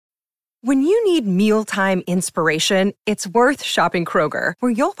When you need mealtime inspiration, it's worth shopping Kroger,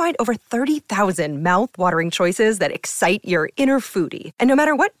 where you'll find over 30,000 mouth-watering choices that excite your inner foodie. And no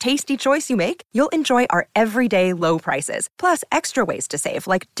matter what tasty choice you make, you'll enjoy our everyday low prices, plus extra ways to save,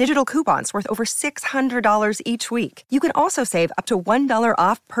 like digital coupons worth over $600 each week. You can also save up to $1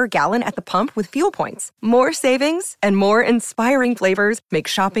 off per gallon at the pump with fuel points. More savings and more inspiring flavors make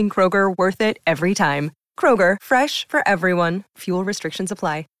shopping Kroger worth it every time. Kroger, fresh for everyone. Fuel restrictions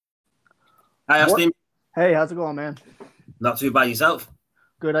apply. Hi, Austin. Hey, how's it going, man? Not too bad yourself?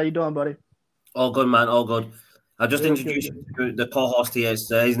 Good. How you doing, buddy? All good, man. All good. I'll just introduce you to the co-host here.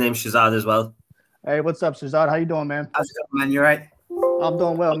 His name's Shazad as well. Hey, what's up, Shazad? How you doing, man? How's it going, man? You right? I'm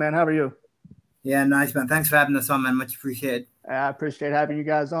doing well, man. How are you? Yeah, nice, man. Thanks for having us on, man. Much appreciated. I appreciate having you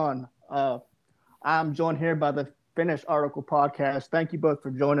guys on. I'm joined here by the Finished Article podcast. Thank you both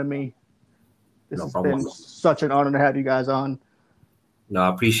for joining me. This has been such an honor to have you guys on. No, I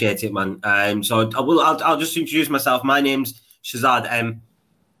appreciate it, man. So I'll just introduce myself. My name's Shazad M.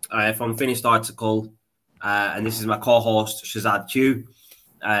 From Finished Article, and this is my co-host Shazad Q.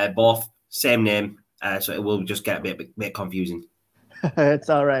 Both same name, so it will just get a bit confusing. It's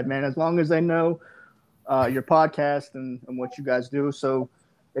all right, man. As long as they know your podcast and what you guys do. So,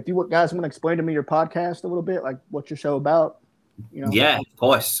 if you guys want to explain to me your podcast a little bit, like what's your show about? You know? Yeah, of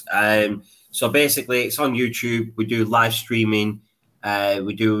course. So basically, it's on YouTube. We do live streaming.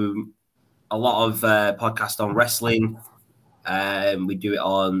 We do a lot of podcasts on wrestling. We do it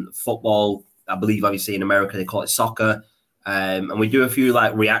on football. I believe, obviously, in America they call it soccer. And we do a few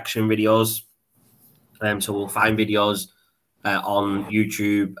like reaction videos. So we'll find videos on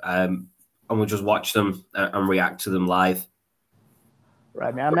YouTube, and we'll just watch them and react to them live.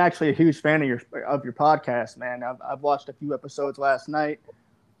 Right, man. I'm actually a huge fan of your podcast, man. I've watched a few episodes last night.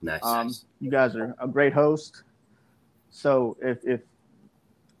 Nice. You guys are a great host. So if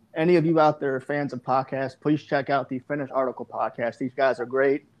any of you out there are fans of podcasts, please check out the Finished Article podcast. These guys are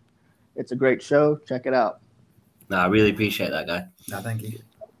great. It's a great show. Check it out. No, I really appreciate that, guy. No, thank you.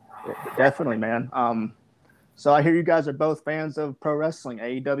 Yeah, definitely, man. So I hear you guys are both fans of pro wrestling,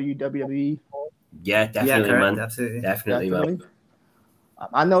 AEW, WWE. Yeah, definitely, correct, man. absolutely. Definitely, man.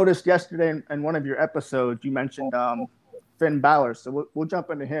 I noticed yesterday in one of your episodes, you mentioned Finn Balor. So we'll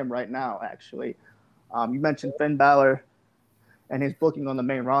jump into him right now, actually. You mentioned Finn Balor and his booking on the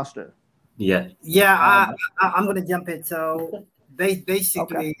main roster. Yeah. Yeah, I'm going to jump in. So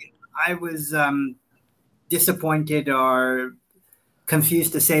basically, I was disappointed or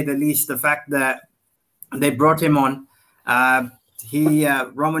confused, to say the least, the fact that they brought him on.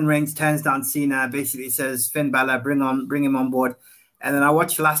 Roman Reigns turns down Cena, basically says, Finn Balor, bring him on board. And then I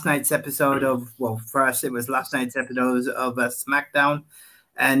watched last night's episode of SmackDown.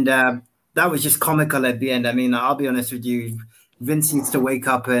 And that was just comical at the end. I mean, I'll be honest with you. Vince needs to wake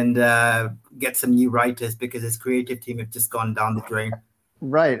up and get some new writers, because his creative team have just gone down the drain.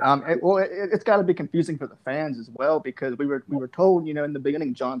 Right. It's got to be confusing for the fans as well, because we were told, in the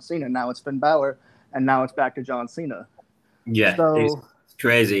beginning, John Cena, now it's Finn Balor, and now it's back to John Cena. Yeah, so, it's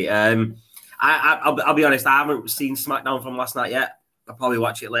crazy. I'll be honest, I haven't seen SmackDown from last night yet. I'll probably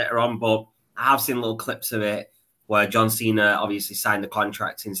watch it later on, but I have seen little clips of it where John Cena obviously signed the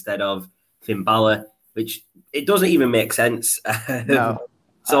contract instead of Finn Balor, which it doesn't even make sense. No,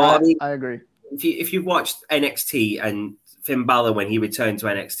 so I agree. If you've watched NXT and Finn Balor when he returned to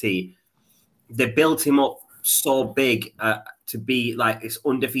NXT, they built him up so big to be like this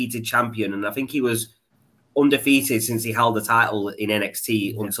undefeated champion, and I think he was undefeated since he held the title in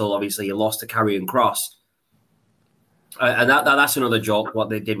NXT until obviously he lost to Karrion Kross. And that's another joke, what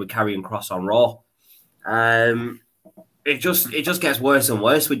they did with Karrion Kross on Raw. It just gets worse and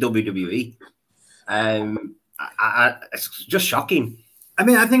worse with WWE. It's just shocking. I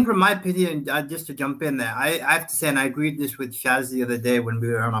mean, I think from my opinion, just to jump in there, I have to say, and I agreed this with Shaz the other day when we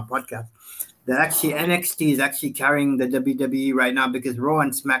were on our podcast, that actually NXT is actually carrying the WWE right now, because Raw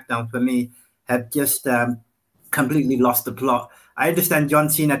and SmackDown for me have just completely lost the plot. I understand John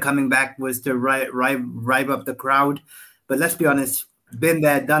Cena coming back was to rive up the crowd, but let's be honest, been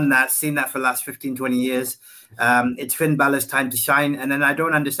there, done that, seen that for the last 15, 20 years. It's Finn Balor's time to shine, and then I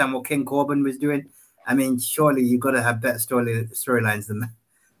don't understand what King Corbin was doing. I mean, surely you've got to have better storylines than that.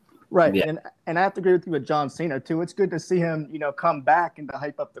 Right, yeah. And I have to agree with you with John Cena, too. It's good to see him, come back and to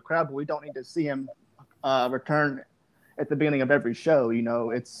hype up the crowd, but we don't need to see him return at the beginning of every show.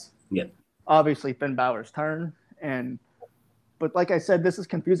 It's obviously Finn Balor's turn, but like I said, this is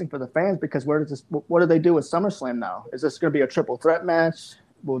confusing for the fans, because what do they do with SummerSlam now? Is this going to be a triple threat match?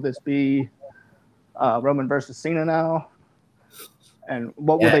 Will this be Roman versus Cena now? And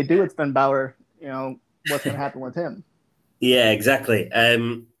what will they do with Finn Balor? What's going to happen with him? Yeah, exactly.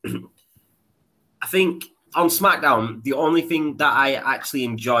 think on SmackDown, the only thing that I actually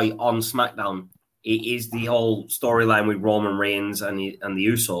enjoy on SmackDown is the whole storyline with Roman Reigns and the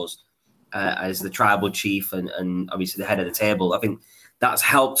Usos as the tribal chief and obviously the head of the table. I think that's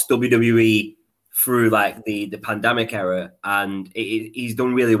helped WWE through like the pandemic era, and he's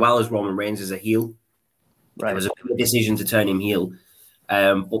done really well as Roman Reigns as a heel. Right. It was a good decision to turn him heel.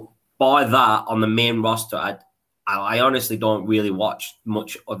 But by that, on the main roster, I honestly don't really watch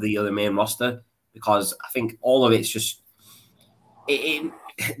much of the other main roster because I think all of it's just the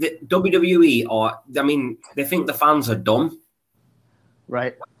WWE, they think the fans are dumb.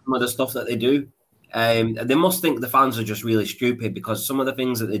 Right. Some of the stuff that they do. They must think the fans are just really stupid because some of the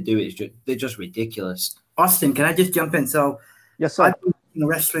things that they do they're just ridiculous. Austin, can I just jump in? So, yes, sir. I've been in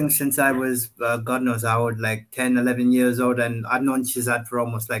wrestling since I was, God knows how old, like 10, 11 years old, and I've known Shazad for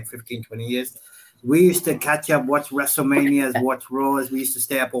almost like 15, 20 years. We used to catch up, watch WrestleManias, watch Raws. We used to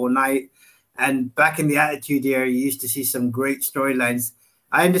stay up all night. And back in the Attitude Era, you used to see some great storylines.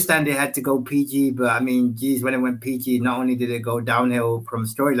 I understand they had to go PG, but I mean, geez, when it went PG, not only did it go downhill from a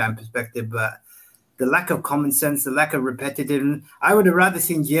storyline perspective, but the lack of common sense, the lack of repetitive. I would have rather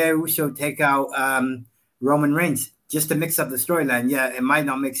seen Jey Uso take out Roman Reigns just to mix up the storyline. Yeah, it might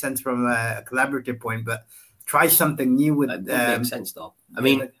not make sense from a collaborative point, but try something new with it. Makes sense, though. I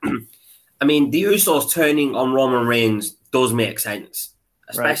mean, the Usos turning on Roman Reigns does make sense,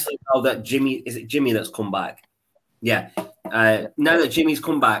 especially now that Jimmy that's come back? Yeah. Now that Jimmy's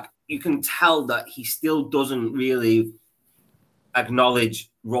come back, you can tell that he still doesn't really acknowledge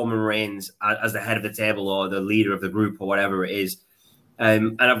Roman Reigns as the head of the table or the leader of the group or whatever it is.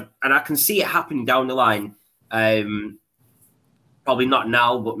 And I can see it happening down the line. Probably not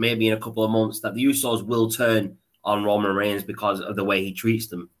now, but maybe in a couple of months, that the Usos will turn on Roman Reigns because of the way he treats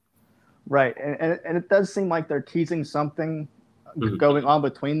them. Right. And it does seem like they're teasing something going on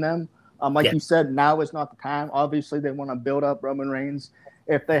between them. You said, now is not the time. Obviously, they want to build up Roman Reigns.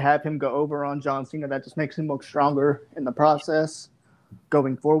 If they have him go over on John Cena, that just makes him look stronger in the process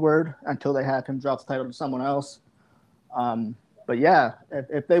going forward until they have him drop the title to someone else. But yeah,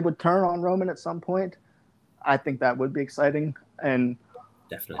 if they would turn on Roman at some point, I think that would be exciting. And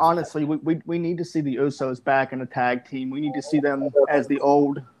definitely, honestly, we need to see the Usos back in a tag team. We need to see them as the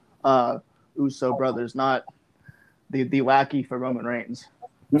old Uso brothers, not the lackey for Roman Reigns.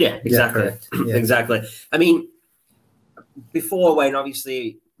 Yeah, exactly. Yeah. Exactly. I mean, before, when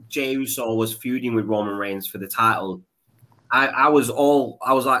obviously Jey Uso was feuding with Roman Reigns for the title, I was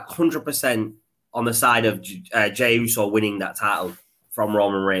like 100% on the side of Jey Uso winning that title from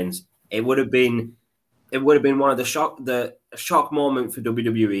Roman Reigns. It would have been one of the shock moment for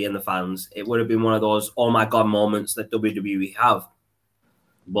WWE and the fans. It would have been one of those oh my god moments that WWE have,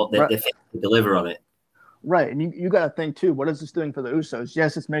 but they failed to deliver on it. Right, and you got to think too. What is this doing for the Usos?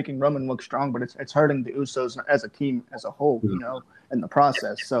 Yes, it's making Roman look strong, but it's hurting the Usos as a team as a whole, in the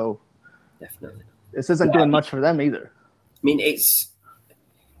process. So definitely, this isn't doing much for them either.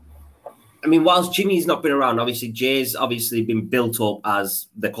 Whilst Jimmy's not been around, obviously Jay's obviously been built up as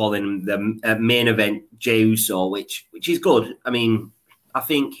they're calling him the main event Jey Uso, which is good. I mean, I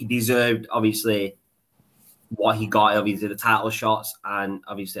think he deserved obviously what he got, obviously the title shots, and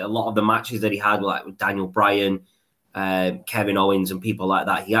obviously a lot of the matches that he had, like with Daniel Bryan, Kevin Owens, and people like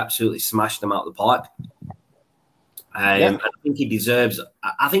that. He absolutely smashed them out of the park. I think he deserves.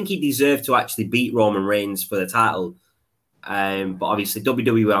 I think he deserved to actually beat Roman Reigns for the title. But obviously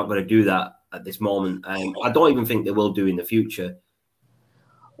WWE aren't going to do that at this moment. I don't even think they will do in the future.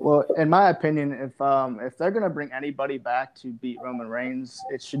 Well, in my opinion, if they're going to bring anybody back to beat Roman Reigns,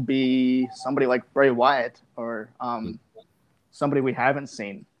 it should be somebody like Bray Wyatt or somebody we haven't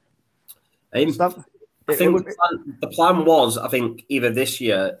seen. I think the plan was, I think, either this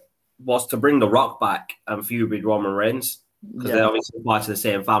year was to bring The Rock back and feud with Roman Reigns because they're obviously part of the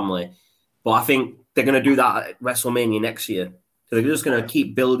same family. But I think they're going to do that at WrestleMania next year. So they're just going to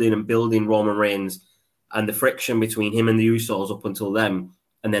keep building and building Roman Reigns and the friction between him and the Usos up until then.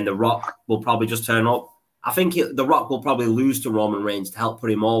 And then The Rock will probably just turn up. I think The Rock will probably lose to Roman Reigns to help put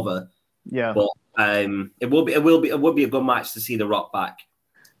him over. Yeah, but it will be a good match to see The Rock back.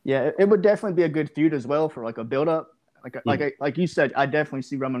 Yeah, it would definitely be a good feud as well for like a build up. Like you said, I definitely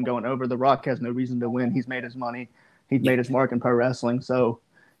see Roman going over. The Rock has no reason to win. He's made his money. He's made his mark in pro wrestling. So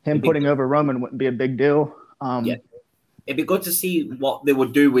him putting over Roman wouldn't be a big deal. It'd be good to see what they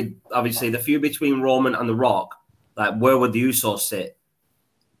would do with obviously the feud between Roman and The Rock. Like, where would the Usos sit?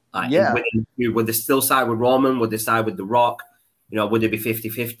 Would they still side with Roman? Would they side with The Rock? Would it be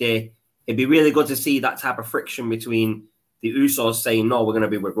 50-50? It'd be really good to see that type of friction between the Usos saying, no, we're going to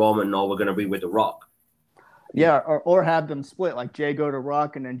be with Roman, no, we're going to be with The Rock. Yeah, or have them split, like Jay go to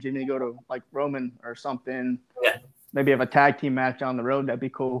Rock and then Jimmy go to like Roman or something. Yeah. Maybe have a tag team match down the road. That'd be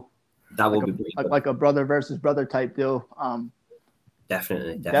cool. That would be pretty like a brother versus brother type deal.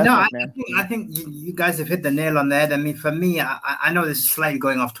 Definitely. No, I think you guys have hit the nail on the head. I mean, for me, I know this is slightly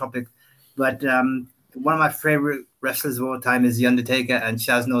going off topic, but one of my favorite wrestlers of all time is The Undertaker, and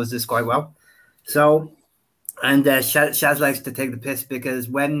Shaz knows this quite well. So, and Shaz likes to take the piss because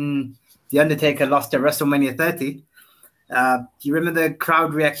when The Undertaker lost at WrestleMania 30, do you remember the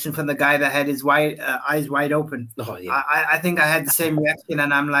crowd reaction from the guy that had his eyes wide open? Oh, yeah. I think I had the same reaction,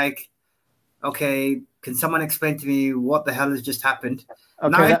 and I'm like, okay, can someone explain to me what the hell has just happened? Okay,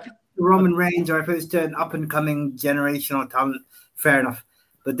 now, if it's Roman Reigns or if it's to an up-and-coming generational talent, fair enough.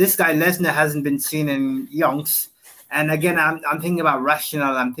 But this guy, Lesnar, hasn't been seen in yonks. And again, I'm thinking about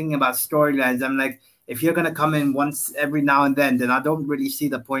rational. I'm thinking about storylines. I'm like, if you're going to come in once every now and then I don't really see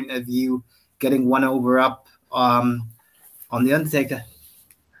the point of you getting one over up on The Undertaker.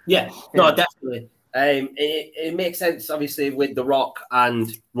 Yeah, no, definitely. It makes sense, obviously, with The Rock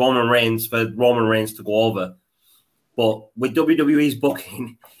and Roman Reigns for Roman Reigns to go over. But with WWE's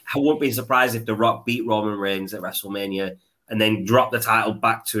booking, I wouldn't be surprised if The Rock beat Roman Reigns at WrestleMania and then drop the title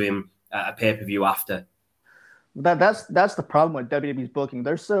back to him at a pay-per-view after. That's the problem with WWE's booking.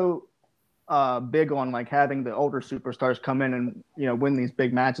 They're so big on like having the older superstars come in and win these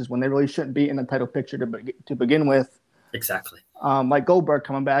big matches when they really shouldn't be in the title picture to begin with. Exactly. Like Goldberg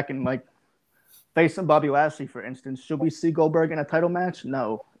coming back and like facing Bobby Lashley, for instance. Should we see Goldberg in a title match?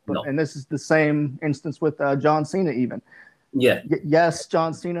 No. No. And this is the same instance with John Cena even. Yeah. Yes,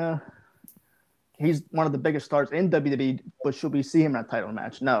 John Cena, he's one of the biggest stars in WWE, but should we see him in a title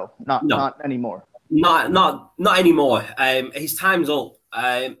match? No, not anymore. Not anymore. His time's up.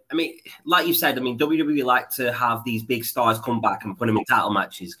 I mean, like you said, WWE like to have these big stars come back and put them in title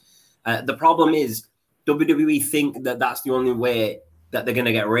matches. The problem is WWE think that that's the only way that they're going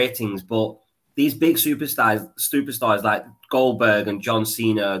to get ratings, but these big superstars like Goldberg and John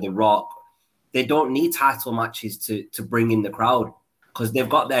Cena, The Rock, they don't need title matches to bring in the crowd because they've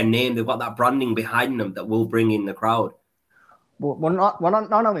got their name, they've got that branding behind them that will bring in the crowd. Well,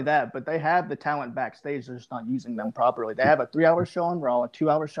 not only that, but they have the talent backstage. They're just not using them properly. They have a 3-hour show on Raw, a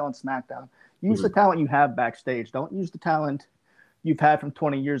 2-hour show on SmackDown. Use the talent you have backstage. Don't use the talent you've had from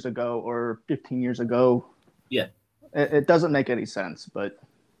 20 years ago or 15 years ago. Yeah. It doesn't make any sense, but...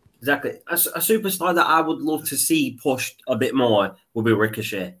 Exactly. A superstar that I would love to see pushed a bit more would be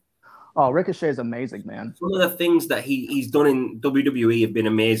Ricochet. Oh, Ricochet is amazing, man. Some of the things that he's done in WWE have been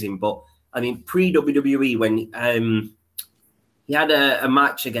amazing, but pre-WWE when he had a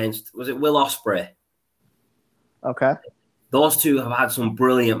match against, was it Will Ospreay? Okay. Those two have had some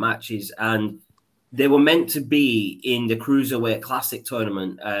brilliant matches, and they were meant to be in the Cruiserweight Classic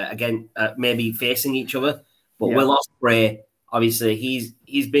tournament again, maybe facing each other. But yeah. Will Ospreay, obviously,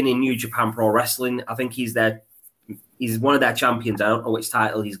 he's been in New Japan Pro Wrestling. I think he's one of their champions. I don't know which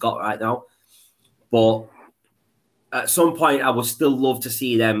title he's got right now, but at some point, I would still love to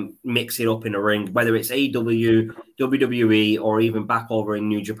see them mix it up in a ring, whether it's AEW, WWE, or even back over in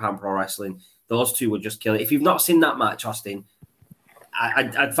New Japan Pro Wrestling. Those two would just kill it. If you've not seen that match, Austin,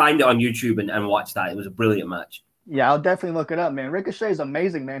 I'd find it on YouTube and watch that. It was a brilliant match. Yeah, I'll definitely look it up, man. Ricochet is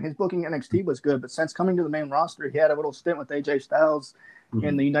amazing, man. His booking NXT was good, but since coming to the main roster, he had a little stint with AJ Styles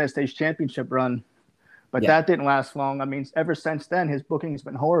in the United States Championship run. But that didn't last long. I mean, ever since then, his booking has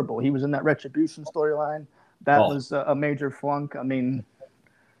been horrible. He was in that Retribution storyline. That was a major flunk. I mean...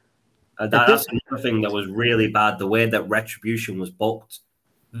 that's another thing that was really bad, the way that Retribution was booked.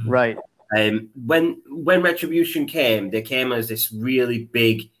 Right. When Retribution came, they came as this really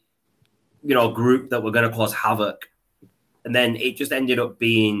big, group that were going to cause havoc. And then it just ended up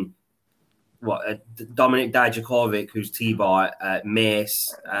being, Dominic Dijakovic, who's T-Bar,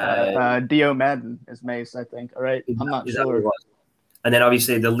 Mace. Dio Madden is Mace, I think. All right. I'm not sure. And then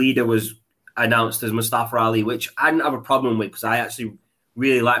obviously the leader was announced as Mustafa Ali, which I didn't have a problem with because I actually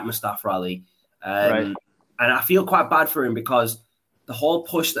really like Mustafa Ali. Right. And I feel quite bad for him because the whole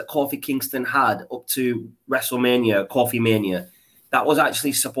push that Kofi Kingston had up to WrestleMania, Kofi Mania, that was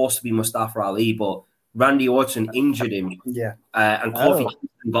actually supposed to be Mustafa Ali, but Randy Orton injured him. Yeah. And Kofi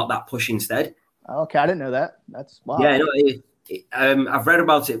Kingston got that push instead. Okay, I didn't know that. That's wow. Yeah, I've read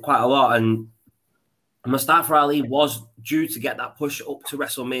about it quite a lot, and Mustafa Ali was due to get that push up to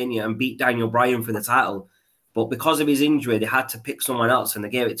WrestleMania and beat Daniel Bryan for the title, but because of his injury, they had to pick someone else, and they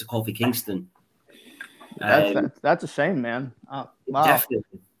gave it to Kofi Kingston. That's a shame, man. Wow.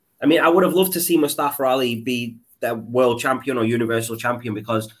 Definitely. I mean, I would have loved to see Mustafa Ali be the world champion or universal champion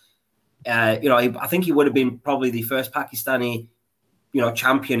because, I think he would have been probably the first Pakistani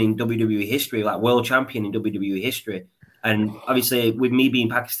champion in WWE history, like world champion in WWE history. And obviously, with me being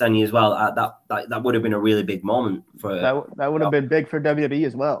Pakistani as well, that would have been a really big moment for that would have been big for WWE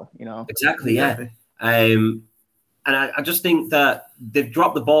as well. Exactly, yeah. And I just think that they've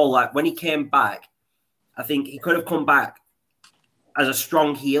dropped the ball. Like when he came back, I think he could have come back as a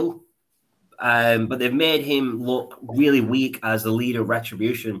strong heel, but they've made him look really weak as the leader of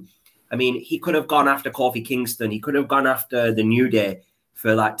Retribution. I mean, he could have gone after Kofi Kingston. He could have gone after the New Day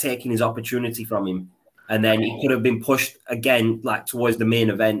for like taking his opportunity from him. And then he could have been pushed again, like towards the main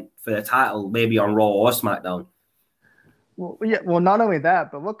event for the title, maybe on Raw or SmackDown. Well, yeah. Well, not only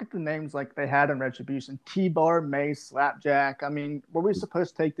that, but look at the names like they had in Retribution: T-Bar, Mace, Slapjack. I mean, were we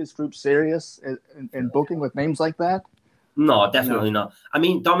supposed to take this group serious in booking with names like that? No, definitely not. I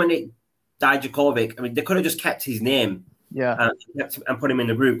mean, Dominic Dijakovic. I mean, they could have just kept his name, and put him in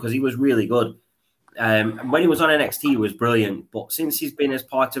the group because he was really good. When he was on NXT, he was brilliant. But since he's been as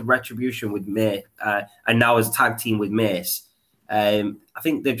part of Retribution with May, and now as tag team with Mace, I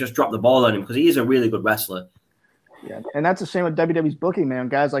think they've just dropped the ball on him because he is a really good wrestler. Yeah, and that's a shame with WWE's booking, man.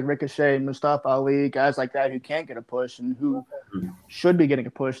 Guys like Ricochet, Mustafa Ali, guys like that who can't get a push and who should be getting a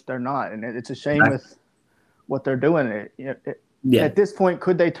push, they're not. And it's a shame with what they're doing. At this point,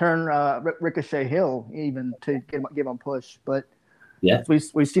 could they turn Ricochet heel even to give him a push? But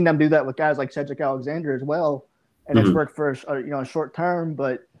we've seen them do that with guys like Cedric Alexander as well, and it's worked for a short term.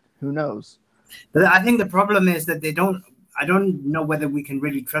 But who knows? But I think the problem is that they don't. I don't know whether we can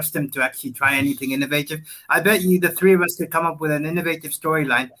really trust them to actually try anything innovative. I bet you the three of us could come up with an innovative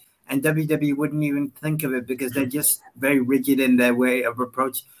storyline, and WWE wouldn't even think of it because they're just very rigid in their way of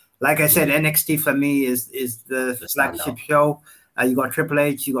approach. Like I said, NXT for me is the flagship show. You got Triple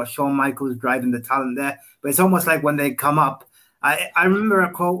H, you got Shawn Michaels driving the talent there. But it's almost like when they come up. I remember a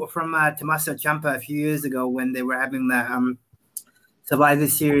quote from Tommaso Ciampa a few years ago when they were having the Survivor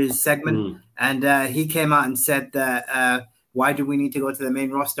Series segment. And he came out and said that why do we need to go to the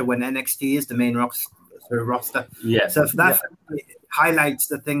main roster when NXT is the main roster? Yeah. So that highlights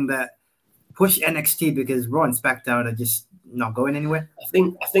the thing that push NXT because Raw and SmackDown are just not going anywhere. I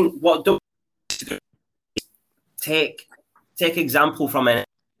think what take example from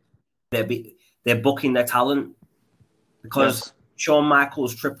NXT, they're booking their talent because Shawn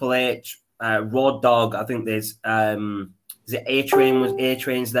Michaels, Triple H, Road Dogg. I think there's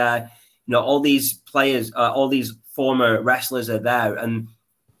A-Train's there. All these players, all these former wrestlers are there, and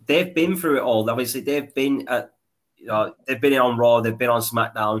they've been through it all. Obviously, they've been they've been on Raw, they've been on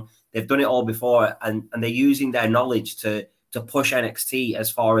SmackDown, they've done it all before, and they're using their knowledge to push NXT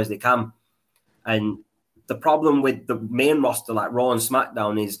as far as they can. And the problem with the main roster, like Raw and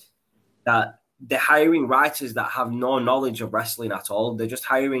SmackDown, is that they're hiring writers that have no knowledge of wrestling at all. They're just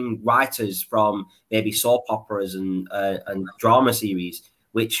hiring writers from maybe soap operas and drama series,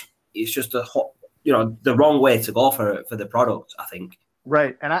 which is just the wrong way to go for the product, I think.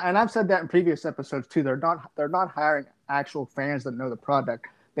 Right, and I've said that in previous episodes too. They're not hiring actual fans that know the product.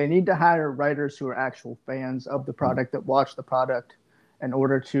 They need to hire writers who are actual fans of the product that watch the product in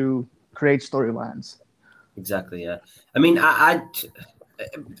order to create storylines. Exactly. Yeah. I mean,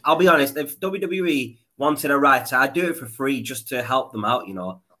 I'll be honest. If WWE wanted a writer, I'd do it for free just to help them out.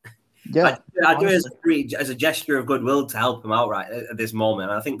 Yeah, I do it as a gesture of goodwill to help them out right at this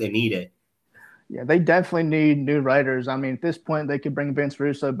moment. I think they need it. Yeah, they definitely need new writers. I mean, at this point, they could bring Vince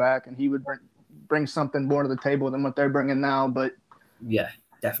Russo back, and he would bring something more to the table than what they're bringing now. But yeah,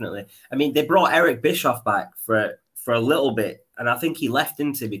 definitely. I mean, they brought Eric Bischoff back for a little bit, and I think he left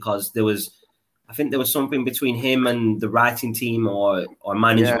because there was something between him and the writing team or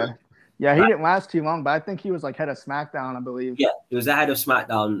management. Yeah, he didn't last too long, but I think he was like head of SmackDown, I believe. Yeah, he was the head of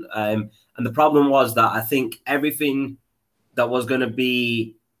SmackDown. And the problem was that I think everything that was going to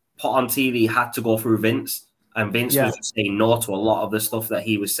be put on TV had to go through Vince. And Vince was just saying no to a lot of the stuff that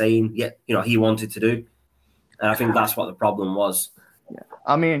he was saying, he wanted to do. And I think that's what the problem was. Yeah,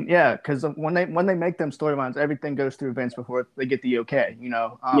 I mean, because when they make them storylines, everything goes through Vince before they get the okay,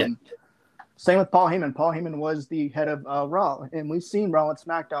 Same with Paul Heyman. Paul Heyman was the head of Raw, and we've seen Raw and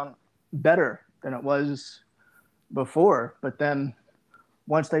SmackDown better than it was before. But then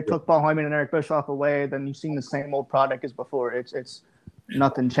once they took Paul Heyman and Eric Bischoff away, then you've seen the same old product as before. It's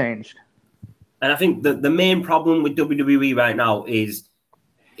nothing changed. And I think the main problem with WWE right now is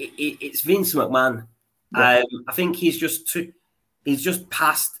it's Vince McMahon. I think he's just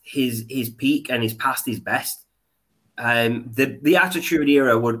past his peak and he's past his best. The Attitude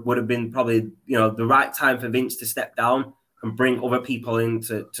Era would have been probably the right time for Vince to step down and bring other people in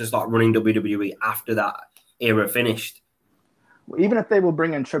to start running WWE after that era finished. Even if they will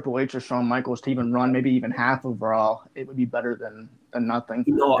bring in Triple H or Shawn Michaels to even run maybe even half of Raw, it would be better than nothing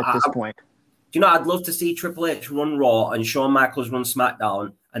at this point. Do you know, I'd love to see Triple H run Raw and Shawn Michaels run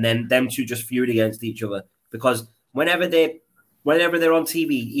SmackDown, and then them two just feud against each other. Because whenever they're on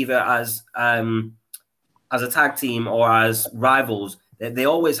TV, either as a tag team or as rivals, they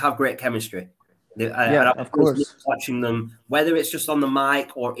always have great chemistry. Of course. Watching them, whether it's just on the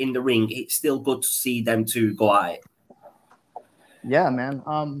mic or in the ring, it's still good to see them two go at it. Yeah, man.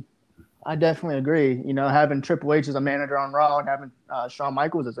 I definitely agree. You know, having Triple H as a manager on Raw and having Shawn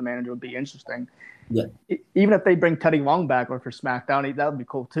Michaels as a manager would be interesting. Yeah. Even if they bring Teddy Long back or for SmackDown, that would be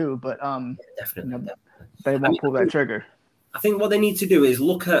cool too. But definitely. They won't pull that trigger. I think what they need to do is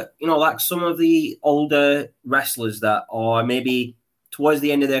look at, like some of the older wrestlers that are maybe towards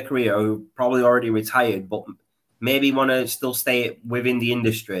the end of their career who probably already retired, but maybe want to still stay within the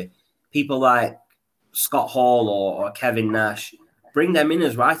industry. People like Scott Hall or Kevin Nash, bring them in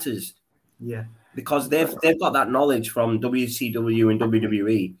as writers. Yeah. Because they've got that knowledge from WCW and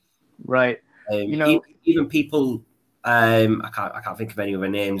WWE. Right. Even people, I can't think of any other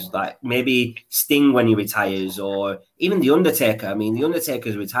names, like maybe Sting when he retires, or even The Undertaker. I mean, The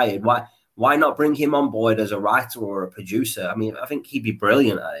Undertaker's retired. Why not bring him on board as a writer or a producer? I mean, I think he'd be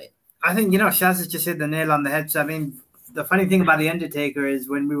brilliant at it. I think, Shaz has just hit the nail on the head. So, I mean, the funny thing about The Undertaker is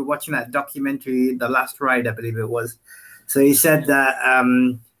when we were watching that documentary, The Last Ride, I believe it was. So he said that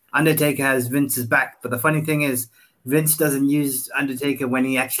Undertaker has Vince's back. But the funny thing is, Vince doesn't use Undertaker when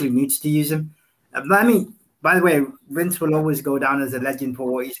he actually needs to use him. I mean, by the way, Vince will always go down as a legend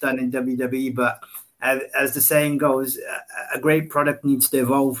for what he's done in WWE. But as the saying goes, a great product needs to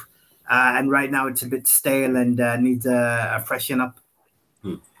evolve. And right now it's a bit stale and needs a freshen up.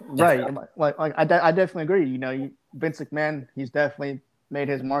 Right. I definitely agree. Vince McMahon, he's definitely made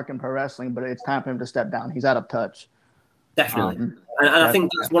his mark in pro wrestling, but it's time for him to step down. He's out of touch. Definitely. And I think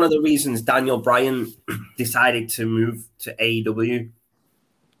that's one of the reasons Daniel Bryan decided to move to AEW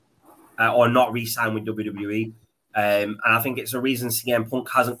or not re-sign with WWE. And I think it's a reason CM Punk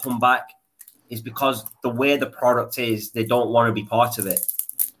hasn't come back is because the way the product is, they don't want to be part of it.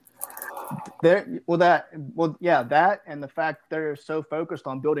 That and the fact they're so focused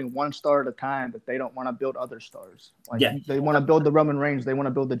on building one star at a time that they don't want to build other stars. They want to build the Roman Reigns, they want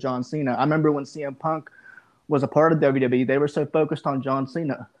to build the John Cena. I remember when CM Punk was a part of WWE, they were so focused on John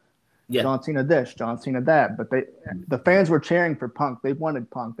Cena. Yeah. John Cena this, John Cena that. But the fans were cheering for Punk. They wanted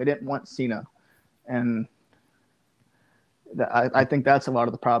Punk. They didn't want Cena. And I think that's a lot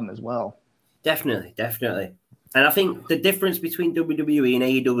of the problem as well. Definitely. And I think the difference between WWE and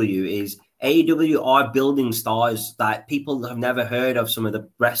AEW is AEW are building stars that people have never heard of, some of the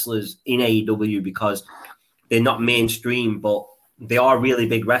wrestlers in AEW, because they're not mainstream, but they are really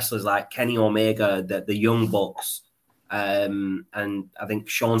big wrestlers like Kenny Omega, the Young Bucks, and I think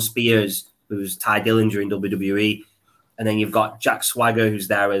Sean Spears, who's Ty Dillinger in WWE. And then you've got Jack Swagger, who's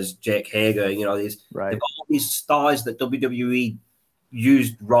there as Jake Hager. They've got all these stars that WWE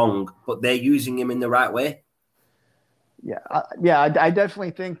used wrong, but they're using him in the right way. I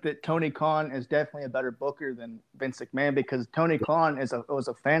definitely think that Tony Khan is definitely a better booker than Vince McMahon, because Tony Khan was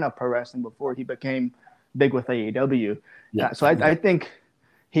a fan of pro wrestling before he became big with AEW. Yeah. So I think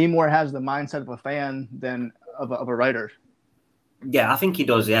he more has the mindset of a fan than of a writer. Yeah, I think he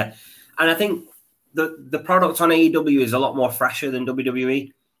does, yeah. And I think the product on AEW is a lot more fresher than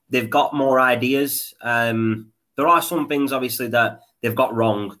WWE. They've got more ideas. There are some things, obviously, that they've got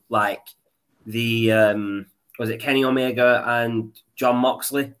wrong, like the was it Kenny Omega and John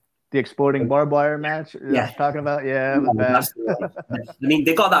Moxley? The exploding barbed wire match? Yeah. Talking about? Yeah. I mean,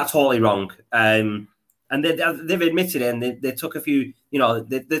 they got that totally wrong. And they've admitted it, and they took a few,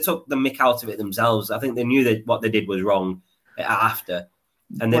 they took the mick out of it themselves. I think they knew that what they did was wrong after.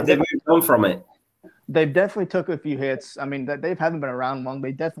 And they've moved on from it. They've definitely took a few hits. I mean, they haven't been around long.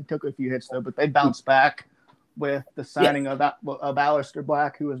 They definitely took a few hits, though, but they bounced back with the signing of Aleister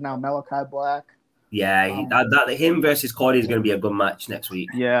Black, who is now Malachi Black. Yeah, him versus Cody is going to be a good match next week.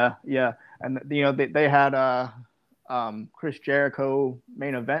 Yeah, and they had Chris Jericho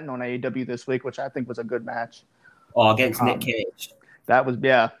main eventing on AEW this week, which I think was a good match. Oh, against Nick Cage. That was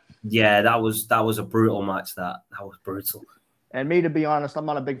Yeah, that was a brutal match. That was brutal. And me, to be honest, I'm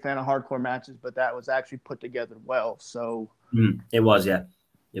not a big fan of hardcore matches, but that was actually put together well. So it was, yeah,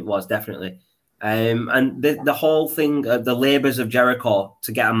 it was definitely. And the whole thing, the labors of Jericho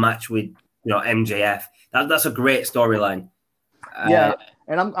to get a match with MJF, that's a great storyline. Yeah,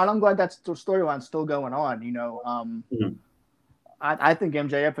 and I'm glad that storyline's still going on. I think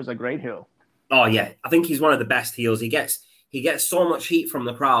MJF is a great heel. Oh yeah, I think he's one of the best heels. He gets so much heat from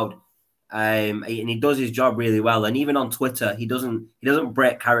the crowd, and he does his job really well. And even on Twitter, he doesn't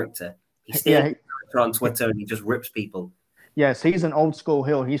break character. He stays in character on Twitter and he just rips people. Yes, he's an old school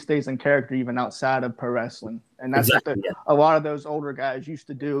heel. He stays in character even outside of pro wrestling, and that's exactly, what a lot of those older guys used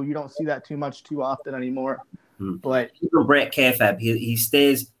to do. You don't see that too often anymore. But he doesn't break kayfabe. He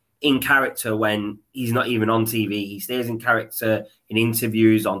stays in character when he's not even on TV. He stays in character in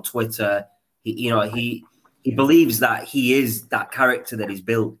interviews on Twitter. He believes that he is that character that he's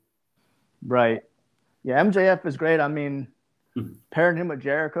built. Right. Yeah, MJF is great. I mean, pairing him with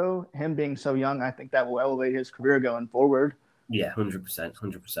Jericho, him being so young, I think that will elevate his career going forward. Yeah,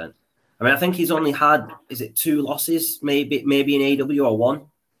 100%. I mean, I think he's only had, is it 2 losses, maybe in AEW, or 1?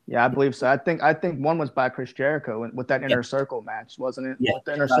 Yeah, I believe so. I think one was by Chris Jericho with that Inner Circle match, wasn't it? Yeah, with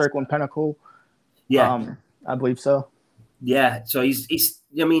the Inner Circle and Pinnacle. Yeah, I believe so. Yeah, so he's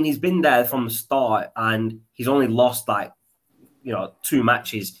been there from the start, and he's only lost 2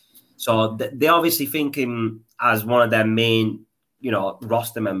 matches. So they obviously think him as one of their main,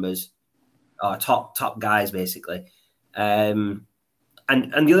 roster members, top guys basically. And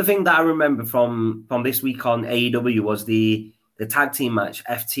the other thing that I remember from this week on AEW was the tag team match,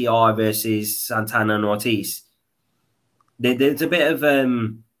 FTR versus Santana and Ortiz. There's a bit of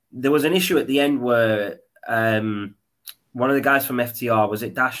there was an issue at the end where one of the guys from FTR, was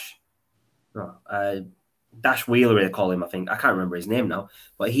it Dash Wheeler, they call him, I think. I can't remember his name now.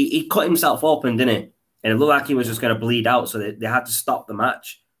 But he cut himself open, didn't he? And it looked like he was just going to bleed out, so they had to stop the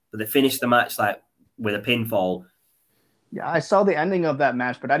match. But they finished the match with a pinfall. Yeah, I saw the ending of that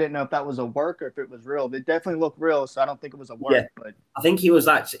match, but I didn't know if that was a work or if it was real. It definitely looked real, so I don't think it was a work. Yeah. But I think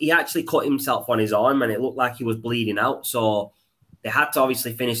he actually cut himself on his arm, and it looked like he was bleeding out. So they had to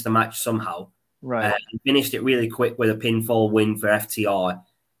obviously finish the match somehow. Right. He finished it really quick with a pinfall win for FTR.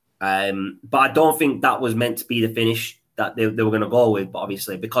 But I don't think that was meant to be the finish that they were going to go with. But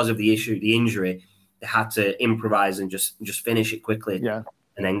obviously, because of the injury, they had to improvise and just finish it quickly. Yeah.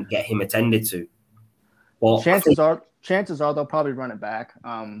 And then get him attended to. Well, chances are they'll probably run it back.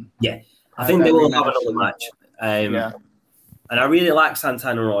 I think they will have another match. And I really like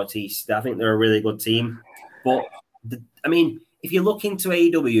Santana and Ortiz. I think they're a really good team. But if you look into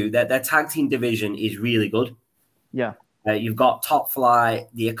AEW, their tag team division is really good. Yeah. You've got Top Flight,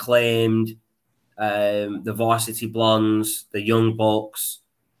 the Acclaimed, the Varsity Blondes, the Young Bucks.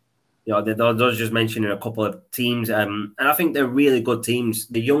 Those just mentioning a couple of teams. And I think they're really good teams.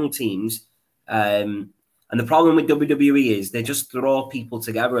 The young teams. And the problem with WWE is they just throw people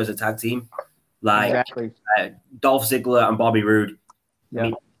together as a tag team. Exactly. Dolph Ziggler and Bobby Roode.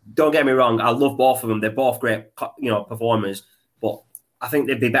 Yeah. Don't get me wrong. I love both of them. They're both great, performers. But I think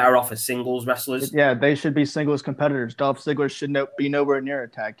they'd be better off as singles wrestlers. Yeah, they should be singles competitors. Dolph Ziggler should be nowhere near a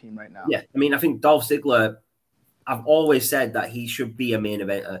tag team right now. Yeah, I think Dolph Ziggler, I've always said that he should be a main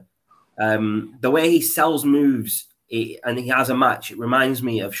eventer. The way he sells moves and he has a match, it reminds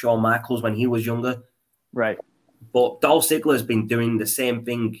me of Shawn Michaels when he was younger. Right. But Dolph Ziggler has been doing the same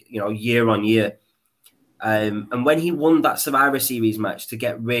thing, year on year. And when he won that Survivor Series match to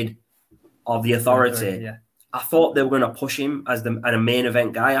get rid of the Authority, I thought they were going to push him as a main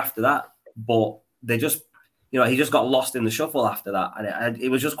event guy after that. But they just, he just got lost in the shuffle after that. And it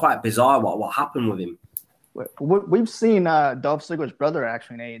was just quite bizarre what happened with him. We've seen Dolph Ziggler's brother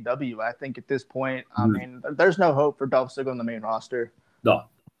actually in AEW. I think at this point, there's no hope for Dolph Ziggler on the main roster. No.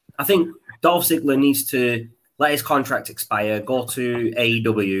 I think Dolph Ziggler needs to let his contract expire, go to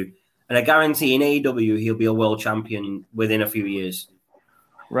AEW, and I guarantee in AEW he'll be a world champion within a few years.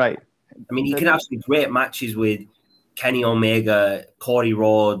 Right. He can have some great matches with Kenny Omega, Cody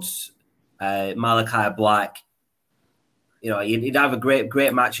Rhodes, Malachi Black. He'd have a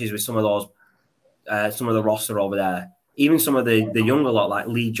great matches with some of those, some of the roster over there. Even some of the younger lot like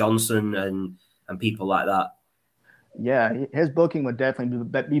Lee Johnson and people like that. Yeah, his booking would definitely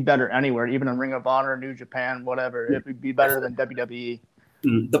be better anywhere, even in Ring of Honor, New Japan, whatever. It would be better than WWE.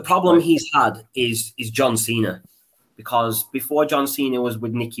 The problem he's had is John Cena, because before John Cena was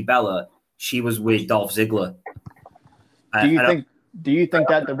with Nikki Bella, she was with Dolph Ziggler. Do you think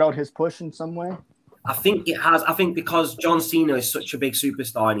that derailed his push in some way? I think it has. I think because John Cena is such a big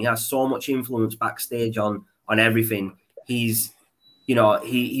superstar and he has so much influence backstage on everything, he's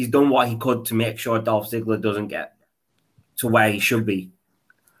done what he could to make sure Dolph Ziggler doesn't get to where he should be.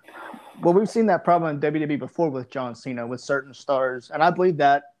 Well, we've seen that problem in WWE before with John Cena, with certain stars. And I believe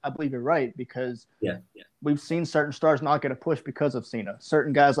you're right, because we've seen certain stars not get a push because of Cena.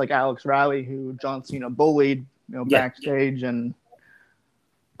 Certain guys like Alex Riley, who John Cena bullied, backstage.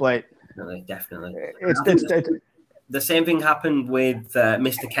 But Definitely. It's the same thing happened with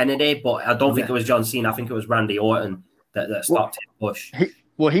Mr. Kennedy, but I don't think it was John Cena. I think it was Randy Orton that stopped his push.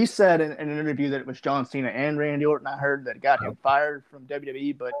 Well, he said in an interview that it was John Cena and Randy Orton. I heard that got him fired from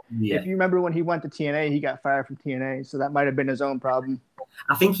WWE. But if you remember when he went to TNA, he got fired from TNA. So that might have been his own problem.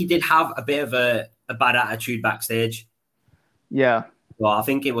 I think he did have a bit of a bad attitude backstage. Yeah. Well, I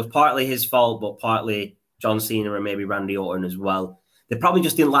think it was partly his fault, but partly John Cena and maybe Randy Orton as well. They probably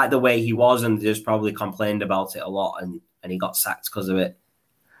just didn't like the way he was, and they just probably complained about it a lot, and he got sacked because of it.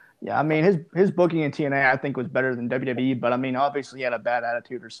 Yeah, I mean, his booking in TNA, I think, was better than WWE, but I mean, obviously he had a bad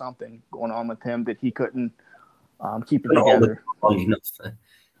attitude or something going on with him that he couldn't keep it together. Long enough.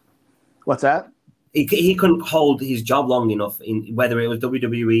 What's that? He couldn't hold his job long enough, whether it was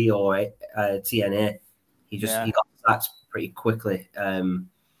WWE or TNA. He got sacked pretty quickly. So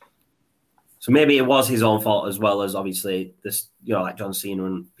maybe it was his own fault as well as obviously this, like John Cena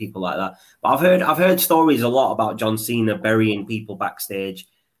and people like that. But I've heard stories a lot about John Cena burying people backstage.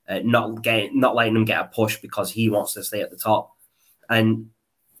 Not letting them get a push because he wants to stay at the top, and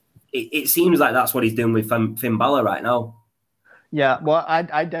it seems like that's what he's doing with Finn Balor right now. Yeah, well,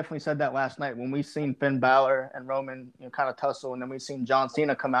 I definitely said that last night when we seen Finn Balor and Roman kind of tussle, and then we seen John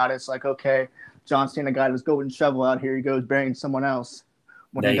Cena come out. It's like, okay, John Cena got his golden shovel out here. He goes burying someone else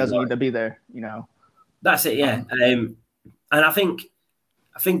when he doesn't need to be there. That's it. Yeah, and I think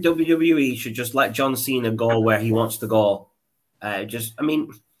WWE should just let John Cena go where he wants to go.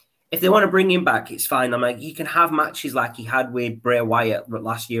 If they want to bring him back, it's fine. I'm like, he can have matches like he had with Bray Wyatt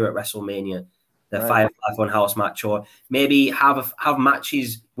last year at WrestleMania, the Firefly Funhouse match, or maybe have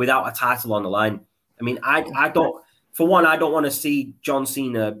matches without a title on the line. I mean, I don't want to see John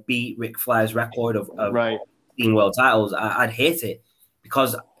Cena beat Ric Flair's record of 15 world titles. I'd hate it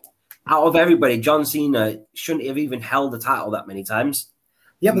because out of everybody, John Cena shouldn't have even held the title that many times.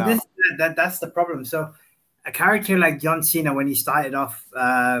 Yeah, but that's the problem. So a character like John Cena, when he started off,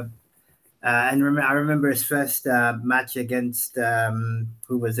 I remember his first match against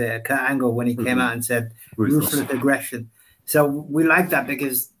who was it? Kurt Angle, when he came out and said ruthless aggression. So we like that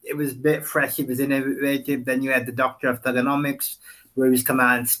because it was a bit fresh. It was innovative. Then you had the Doctor of Thugonomics, where he was come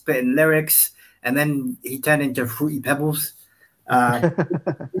out and spitting lyrics, and then he turned into Fruity Pebbles.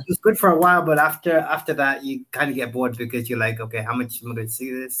 It was good for a while, but after that, you kind of get bored because you're like, okay, how much am I going to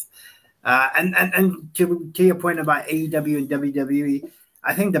see this? And to your point about AEW and WWE,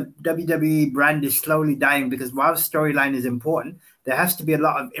 I think the WWE brand is slowly dying because while storyline is important, there has to be a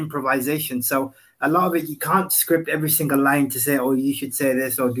lot of improvisation. So a lot of it, you can't script every single line to say, oh, you should say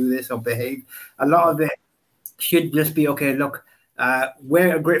this or do this or behave. A lot of it should just be, okay, look,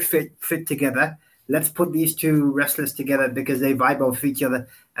 we're a great fit together. Let's put these two wrestlers together because they vibe off each other.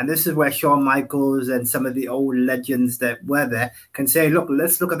 And this is where Shawn Michaels and some of the old legends that were there can say, look,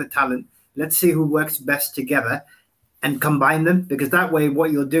 let's look at the talent. Let's see who works best together and combine them. Because that way, what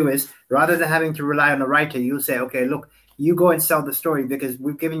you'll do is, rather than having to rely on a writer, you'll say, okay, look, you go and sell the story because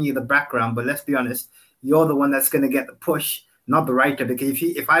we've given you the background. But let's be honest, you're the one that's going to get the push, not the writer. Because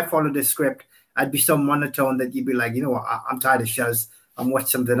if I followed this script, I'd be so monotone that you'd be like, you know what, I'm tired of shows. I'm watching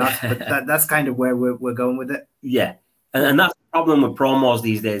something else. But that's kind of where we're going with it. Yeah. And that's the problem with promos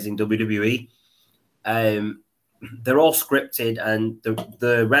these days in WWE. They're all scripted, and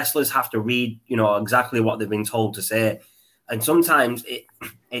the wrestlers have to read, exactly what they've been told to say. And sometimes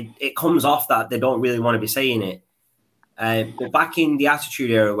it comes off that they don't really want to be saying it. But back in the Attitude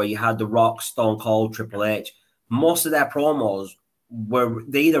Era, where you had The Rock, Stone Cold, Triple H, most of their promos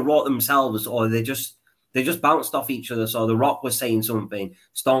they either wrote themselves or they just bounced off each other. So The Rock was saying something,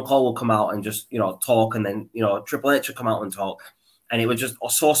 Stone Cold will come out and just talk, and then Triple H would come out and talk, and it was just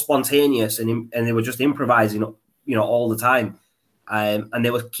so spontaneous, and they were just improvising, all the time, and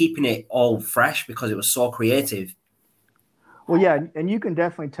they were keeping it all fresh because it was so creative. Well, yeah, and you can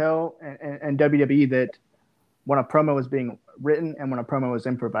definitely tell in WWE that when a promo is being written and when a promo is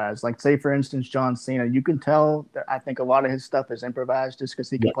improvised. Like, say, for instance, John Cena, you can tell that I think a lot of his stuff is improvised just because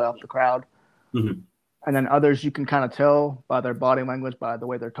he can play off the crowd. Mm-hmm. And then others, you can kind of tell by their body language, by the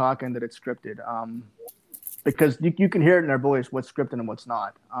way they're talking, that it's scripted. Because you can hear it in their voice what's scripted and what's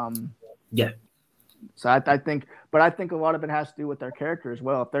not. So I think a lot of it has to do with their character as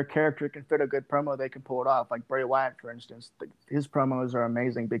well. If their character can fit a good promo, they can pull it off. Like Bray Wyatt, for instance, his promos are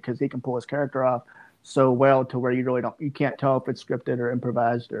amazing because he can pull his character off so well to where you can't tell if it's scripted or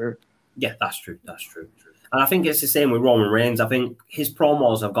improvised or. Yeah, that's true. And I think it's the same with Roman Reigns. I think his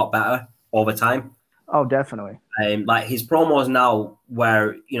promos have got better over time. Oh, definitely. Like his promos now,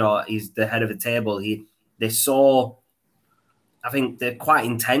 where he's the head of the table. I think they're quite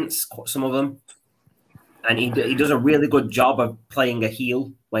intense. Some of them, and he does a really good job of playing a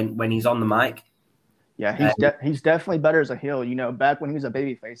heel when he's on the mic. Yeah, he's definitely better as a heel. Back when he was a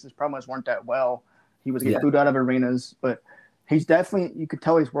babyface, his promos weren't that well. He was getting booed out of arenas, but he's definitely, you could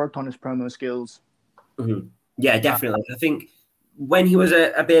tell he's worked on his promo skills. Mm-hmm. Yeah, definitely. I think when he was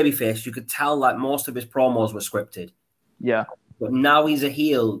a babyface, you could tell like most of his promos were scripted. Yeah. But now he's a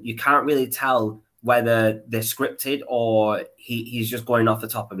heel, you can't really tell whether they're scripted or he's just going off the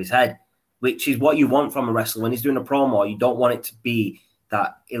top of his head, which is what you want from a wrestler. When he's doing a promo, you don't want it to be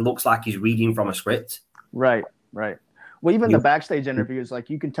that it looks like he's reading from a script. Right. Well, even the backstage interviews, like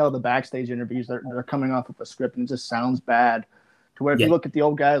you can tell the backstage interviews, they're coming off of a script and it just sounds bad. To where if you look at the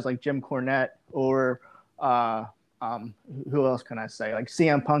old guys like Jim Cornette or who else can I say? Like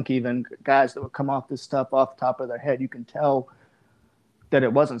CM Punk, even guys that would come off this stuff off the top of their head, you can tell that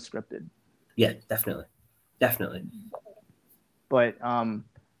it wasn't scripted. Yeah, definitely. But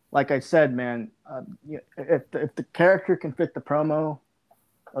like I said, man, if the character can fit the promo,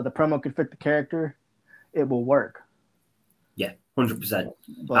 or the promo can fit the character, it will work. Yeah, 100%.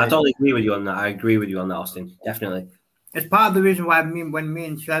 I totally agree with you on that. I agree with you on that, Austin. Definitely. It's part of the reason why when me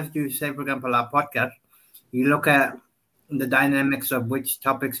and Shaz do, say, for example, our podcast, you look at the dynamics of which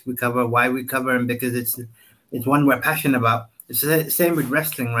topics we cover, why we cover them, because it's one we're passionate about. It's the same with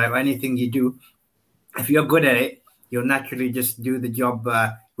wrestling, right? Or anything you do, if you're good at it, you'll naturally just do the job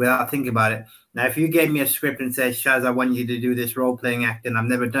without thinking about it. Now, if you gave me a script and said, Shaz, I want you to do this role-playing act, and I've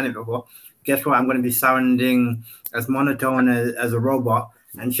never done it before, guess what? I'm going to be sounding as monotone as a robot,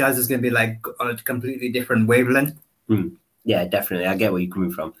 and Shaz is going to be like on a completely different wavelength. Yeah, definitely. I get where you're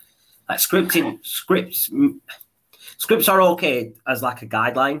coming from. Like scripts are okay as like a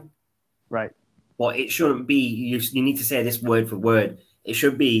guideline, right? But it shouldn't be. You need to say this word for word. It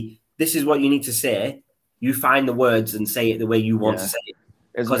should be, this is what you need to say. You find the words and say it the way you want to say it,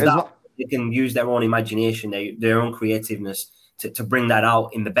 because they can use their own imagination, their own creativeness to bring that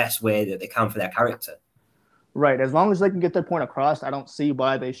out in the best way that they can for their character. Right. As long as they can get their point across, I don't see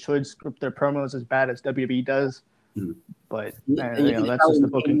why they should script their promos as bad as WWE does. But that's just the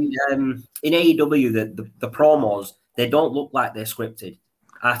booking. In AEW, the promos, they don't look like they're scripted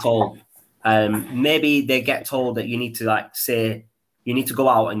at all. Maybe they get told that you need to go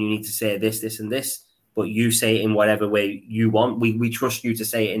out and you need to say this, and this, but you say it in whatever way you want. We trust you to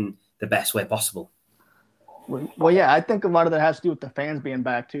say it in the best way possible. Well, yeah, I think a lot of that has to do with the fans being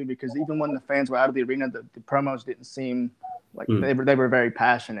back too, because even when the fans were out of the arena, the promos didn't seem like they were very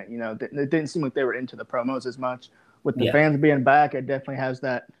passionate. You know, it didn't seem like they were into the promos as much. With the fans being back, it definitely has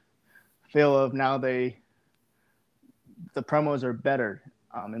that feel of now the promos are better,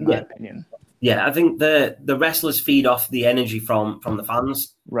 in my opinion. Yeah, I think the wrestlers feed off the energy from the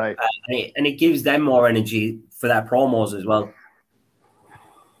fans, right? And it gives them more energy for their promos as well.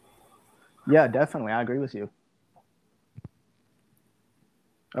 Yeah, definitely. I agree with you.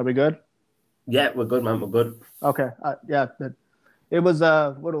 Are we good? Yeah, we're good, man. We're good. Okay. Yeah, it was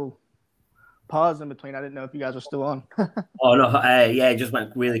a little pause in between. I didn't know if you guys were still on. Oh no, it just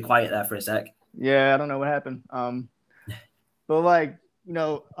went really quiet there for a sec. Yeah, I don't know what happened. But like,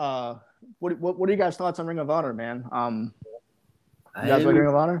 what are you guys' thoughts on Ring of Honor, man? You guys like Ring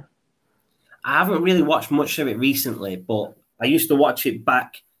of Honor? I haven't really watched much of it recently, but I used to watch it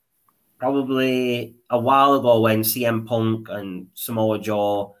back probably a while ago when CM Punk and Samoa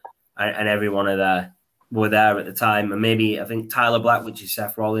Joe and everyone were there at the time, and maybe I think Tyler Black, which is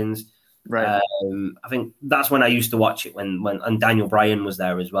Seth Rollins. Right. I think that's when I used to watch it when and Daniel Bryan was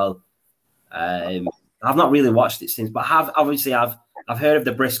there as well. I've not really watched it since, but I've heard of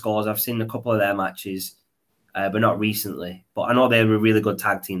the Briscoes. I've seen a couple of their matches, but not recently. But I know they were a really good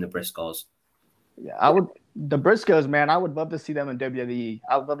tag team, the Briscoes. Yeah, the Briscoes, man, I would love to see them in WWE.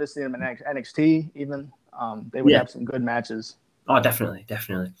 I would love to see them in NXT even. They would have some good matches. Oh, definitely.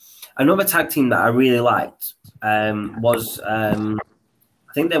 Another tag team that I really liked was, I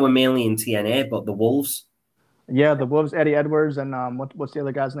think they were mainly in TNA, but the Wolves. Yeah, the Wolves, Eddie Edwards, and what's the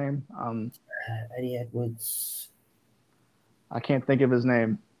other guy's name? Eddie Edwards. I can't think of his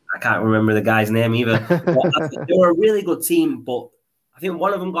name. I can't remember the guy's name either. They were a really good team, but I think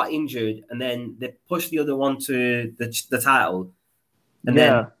one of them got injured, and then they pushed the other one to the title, and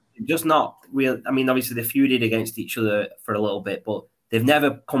then just not real. I mean, obviously they feuded against each other for a little bit, but they've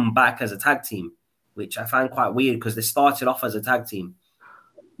never come back as a tag team, which I find quite weird because they started off as a tag team.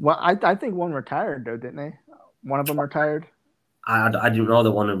 Well, I think one retired though, didn't they? One of them retired. I didn't know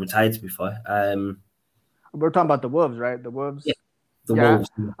that one had retired, to be fair. We're talking about the Wolves, right? The Wolves. Yeah, the Wolves.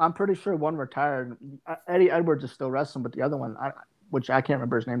 I'm pretty sure one retired. Eddie Edwards is still wrestling, but the other one, which I can't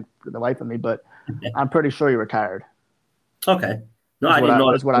remember his name for the life of me, but I'm pretty sure he retired. Okay. No, I didn't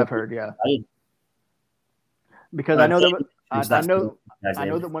know. That's what I've heard. Yeah. Because I know that I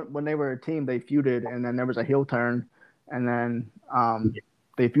know that when they were a team, they feuded, and then there was a heel turn, and then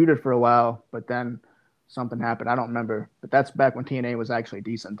they feuded for a while, but then something happened. I don't remember, but that's back when TNA was actually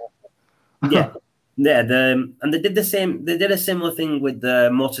decent. Yeah. Yeah, and they did the same. They did a similar thing with the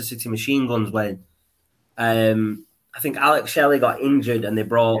Motor City Machine Guns when I think Alex Shelley got injured and they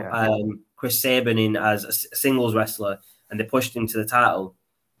brought Chris Sabin in as a singles wrestler and they pushed him to the title.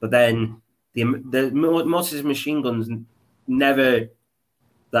 But then the Motor City Machine Guns never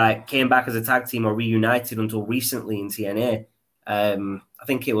came back as a tag team or reunited until recently in TNA. I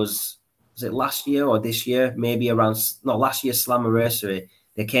think it was it last year or this year? Maybe last year's Slammiversary.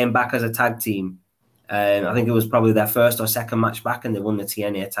 They came back as a tag team. I think it was probably their first or second match back, and they won the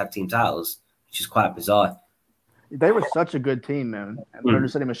TNA tag team titles, which is quite bizarre. They were such a good team, man. Motor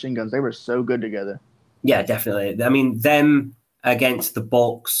City Machine Guns, they were so good together. Yeah, definitely. I mean, them against the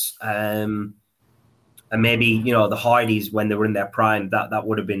Bucks, and maybe the Hardys when they were in their prime, that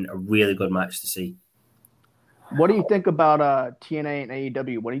would have been a really good match to see. What do you think about TNA and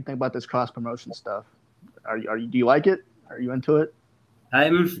AEW? What do you think about this cross promotion stuff? Do you like it? Are you into it?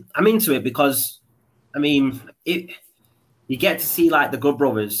 I'm into it because, I mean, you get to see the Good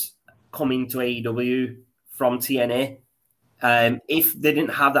Brothers coming to AEW from TNA. If they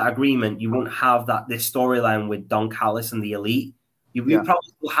didn't have that agreement, you wouldn't have this storyline with Don Callis and the Elite. You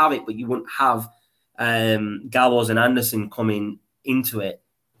probably will have it, but you wouldn't have Gallows and Anderson coming into it.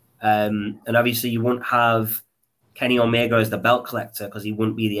 And obviously, you wouldn't have Kenny Omega as the belt collector because he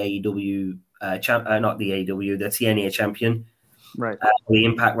wouldn't be the AEW the TNA champion. Right. The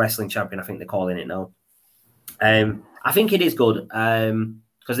Impact Wrestling champion, I think they're calling it now. I think it is good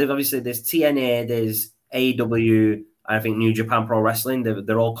because there's TNA, there's AEW, and I think New Japan Pro Wrestling.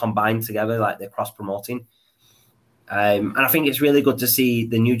 They're all combined together, they're cross promoting. And I think it's really good to see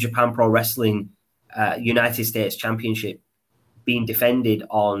the New Japan Pro Wrestling United States Championship being defended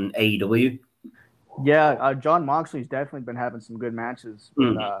on AEW. Yeah, John Moxley's definitely been having some good matches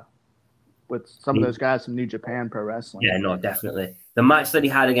with some of those guys from New Japan Pro Wrestling. Yeah, no, definitely. The match that he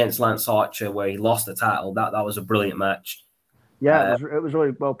had against Lance Archer where he lost the title, that was a brilliant match. Yeah, it was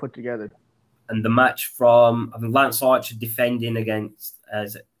really well put together. And the match from Lance Archer defending against, I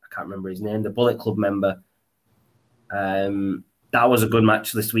can't remember his name, the Bullet Club member. That was a good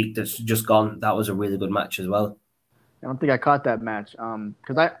match this week that's just gone. That was a really good match as well. I don't think I caught that match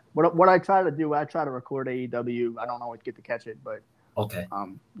because what I try to do, I try to record AEW. I don't always get to catch it, but okay. I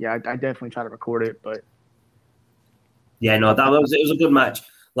definitely try to record it, but yeah, no, it was a good match.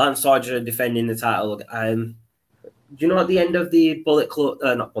 Lance Archer defending the title. Do you know at the end of the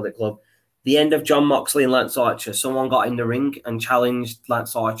the end of John Moxley and Lance Archer, someone got in the ring and challenged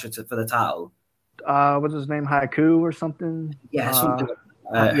Lance Archer for the title. What's his name? Haiku or something? Yeah, something.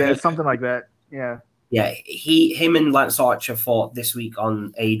 Something like that. Yeah. Yeah, him and Lance Archer fought this week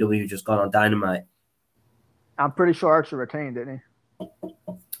on AEW, just gone on Dynamite. I'm pretty sure Archer retained, didn't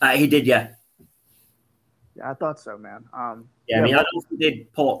he? He did, yeah. Yeah, I thought so, man. I mean, I don't think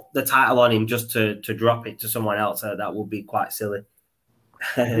they'd put the title on him just to drop it to someone else. That would be quite silly.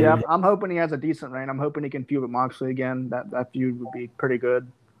 Yeah, I'm hoping he has a decent reign. I'm hoping he can feud with Moxley again. That feud would be pretty good.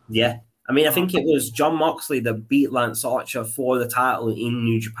 Yeah. I mean, I think it was John Moxley that beat Lance Archer for the title in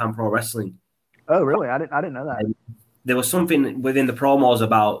New Japan Pro Wrestling. Oh, really? I didn't know that. There was something within the promos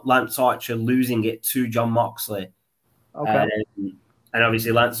about Lance Archer losing it to John Moxley. Okay. And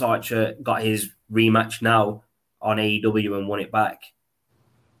obviously Lance Archer got his rematch now on AEW and won it back.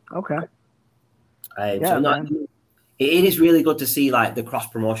 Okay. It is really good to see the cross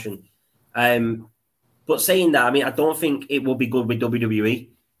promotion. But saying that, I mean, I don't think it will be good with WWE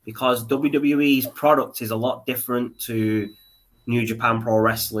because WWE's product is a lot different to New Japan Pro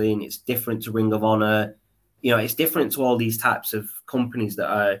Wrestling. It's different to Ring of Honor. It's different to all these types of companies that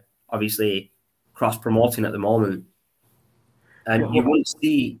are obviously cross-promoting at the moment. And you wouldn't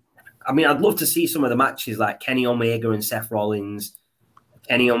see... I mean, I'd love to see some of the matches like Kenny Omega and Seth Rollins,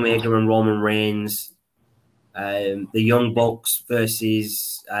 Kenny Omega and Roman Reigns, the Young Bucks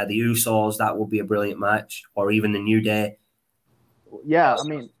versus the Usos. That would be a brilliant match. Or even the New Day. Yeah, I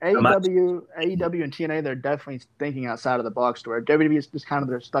mean, AEW and TNA, they're definitely thinking outside of the box. Where WWE is just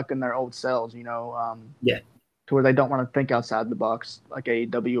they're stuck in their old cells, to where they don't want to think outside the box like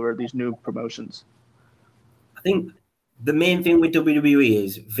AEW or these new promotions. I think the main thing with WWE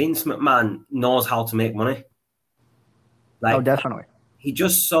is Vince McMahon knows how to make money. Definitely. He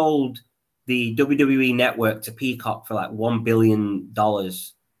just sold the WWE network to Peacock for $1 billion.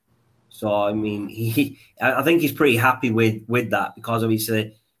 So, I mean, I think he's pretty happy with that because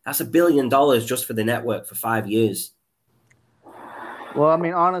obviously that's $1 billion just for the network for 5 years. Well, I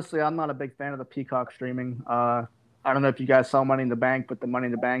mean, honestly, I'm not a big fan of the Peacock streaming. I don't know if you guys saw Money in the Bank, but the Money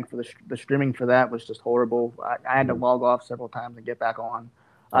in the Bank for the streaming for that was just horrible. I had to log off several times and get back on.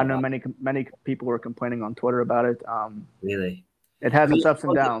 I know many people were complaining on Twitter about it. Really? It has its ups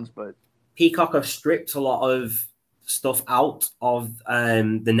and downs, but Peacock have stripped a lot of stuff out of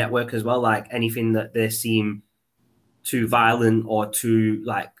the network as well, like anything that they seem too violent or too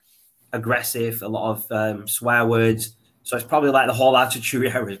like aggressive, a lot of swear words. So it's probably like the whole Attitude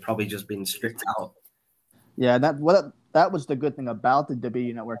Era has probably just been stripped out. Yeah, that was the good thing about the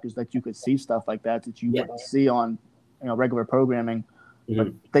WWE Network, is that you could see stuff like that you wouldn't see on regular programming.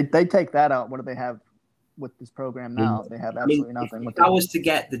 Mm-hmm. But they take that out. What do they have with this program now? They have absolutely nothing. If I was to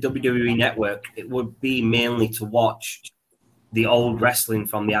get the WWE Network, it would be mainly to watch the old wrestling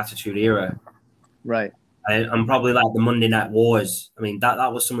from the Attitude Era. Right. And probably like the Monday Night Wars. I mean, that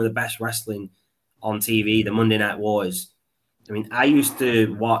was some of the best wrestling on TV, the Monday Night Wars. I mean, I used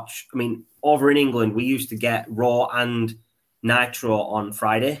to watch, over in England, we used to get Raw and Nitro on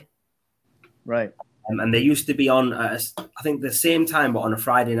Friday. Right. And they used to be on, I think, the same time, but on a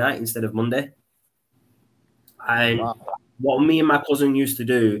Friday night instead of Monday. And what me and my cousin used to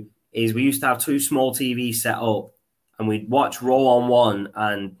do is we used to have two small TVs set up, and we'd watch Raw on one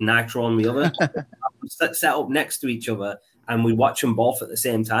and Nitro on the other, set up next to each other, and we'd watch them both at the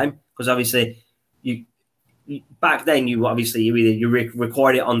same time. Because obviously, you back then you either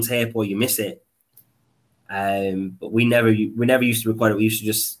record it on tape or you miss it. But we never used to record it. We used to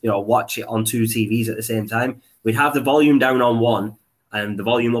just watch it on two TVs at the same time. We'd have the volume down on one and the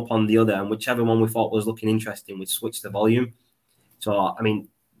volume up on the other, and whichever one we thought was looking interesting, we'd switch the volume. So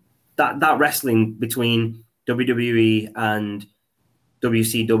that wrestling between WWE and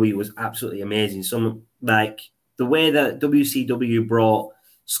WCW was absolutely amazing. Some like the way that WCW brought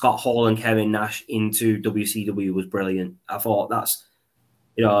Scott Hall and Kevin Nash into WCW was brilliant. I thought that's,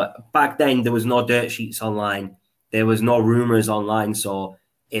 back then there was no dirt sheets online. There was no rumors online. So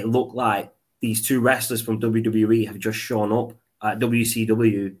it looked like these two wrestlers from WWE have just shown up at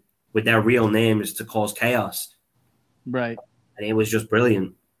WCW with their real names to cause chaos. Right. And it was just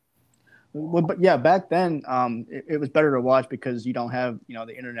brilliant. Well, but yeah, back then it was better to watch because you don't have,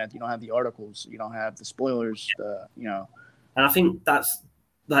 the internet, you don't have the articles, you don't have the spoilers, And I think that's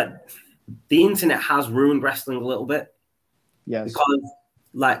like the internet has ruined wrestling a little bit. Yes. Because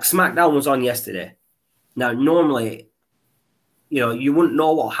like SmackDown was on yesterday. Now, normally, you wouldn't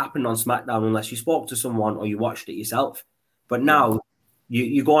know what happened on SmackDown unless you spoke to someone or you watched it yourself. But now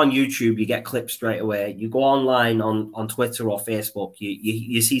you go on YouTube, you get clips straight away. You go online on Twitter or Facebook,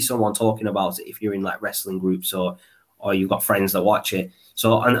 you see someone talking about it if you're in like wrestling groups or you've got friends that watch it.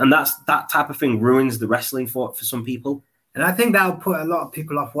 So and that type of thing ruins the wrestling for some people. And I think that'll put a lot of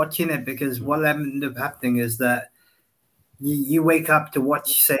people off watching it, because what ended up happening is that you wake up to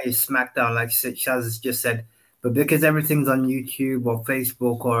watch, say, SmackDown, like Shaz just said, but because everything's on YouTube or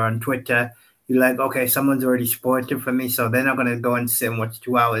Facebook or on Twitter, you're like, okay, someone's already spoiled it for me, so they're not going to go and sit and watch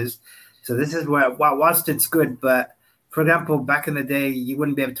 2 hours. So this is where, whilst it's good, but for example, back in the day, you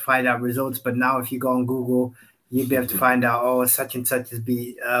wouldn't be able to find out results, but now if you go on Google, you'd be able to find out, oh, such and such is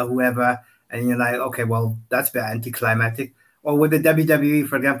whoever, and you're like, okay, well, that's a bit anticlimactic. Or with the WWE,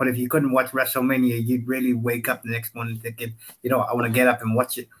 for example, if you couldn't watch WrestleMania, you'd really wake up the next morning thinking, I want to get up and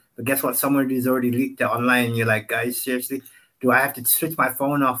watch it. But guess what? Somebody's already leaked it online. And you're like, guys, seriously? Do I have to switch my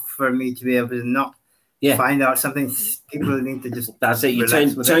phone off for me to be able to not find out something? People need to just... That's it. You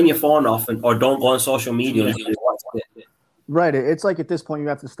turn your phone off or don't go on social media. Right. It's like at this point, you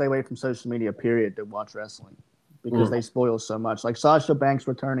have to stay away from social media, period, to watch wrestling because they spoil so much. Like Sasha Banks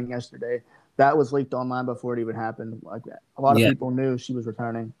returning yesterday. That was leaked online before it even happened. Like a lot of people knew she was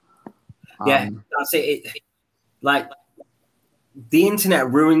returning. That's it. Like the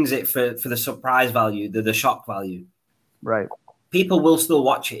internet ruins it for the surprise value, the shock value. Right. People will still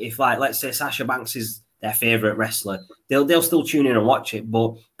watch it if, like, let's say Sasha Banks is their favorite wrestler. They'll still tune in and watch it.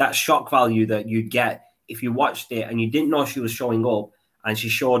 But that shock value that you'd get if you watched it and you didn't know she was showing up and she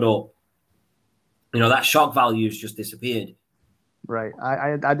showed up, that shock value's just disappeared. Right.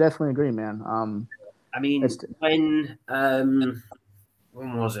 I definitely agree, man. When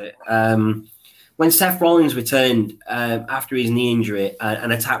was it? When Seth Rollins returned after his knee injury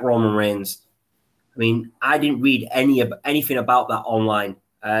and attacked Roman Reigns, I didn't read anything about that online.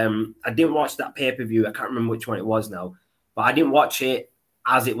 I didn't watch that pay-per-view. I can't remember which one it was now, but I didn't watch it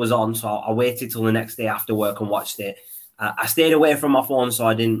as it was on, so I waited till the next day after work and watched it. I stayed away from my phone, so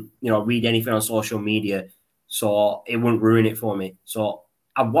I didn't, read anything on social media, so it wouldn't ruin it for me. So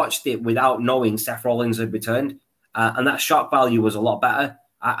I watched it without knowing Seth Rollins had returned, and that shock value was a lot better.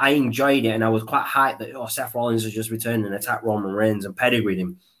 I enjoyed it, and I was quite hyped that Seth Rollins has just returned and attacked Roman Reigns and pedigreed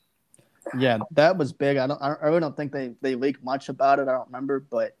him. Yeah, that was big. I really don't think they leaked much about it. I don't remember,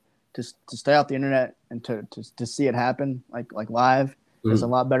 but to stay off the internet and to see it happen like live, It's a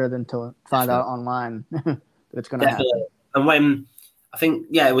lot better than to find out online that it's going to happen. And when I think,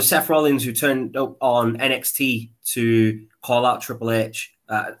 it was Seth Rollins who turned up on NXT to call out Triple H.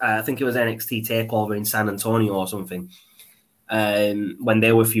 I think it was NXT TakeOver in San Antonio or something. When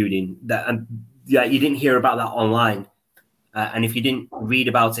they were feuding, you didn't hear about that online, and if you didn't read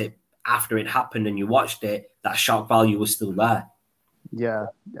about it after it happened and you watched it, that shock value was still there. Yeah,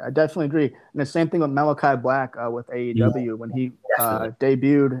 I definitely agree. And the same thing with Malachi Black with AEW when he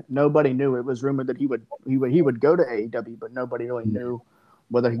debuted. Nobody knew. It was rumored that he would go to AEW, but nobody really knew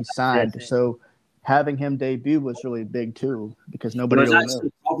whether he signed. So having him debut was really big too, because nobody really knew. There was actually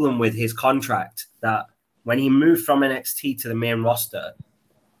a problem with his contract that when he moved from NXT to the main roster,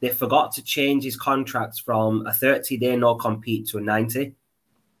 they forgot to change his contract from a 30-day no-compete to a 90.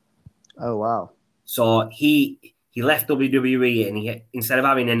 Oh, wow. So he left WWE, and instead of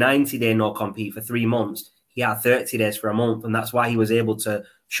having a 90-day no-compete for 3 months, he had 30 days for a month, and that's why he was able to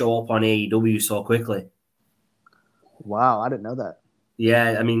show up on AEW so quickly. Wow, I didn't know that.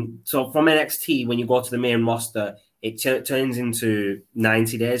 Yeah, I mean, so from NXT, when you go to the main roster, it turns into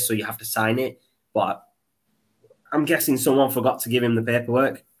 90 days, so you have to sign it. But I'm guessing someone forgot to give him the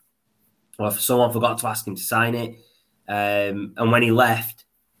paperwork, or if someone forgot to ask him to sign it. And when he left,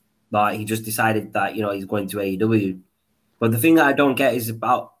 he just decided that, he's going to AEW. But the thing that I don't get is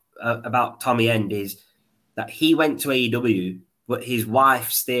about Tommy End is that he went to AEW, but his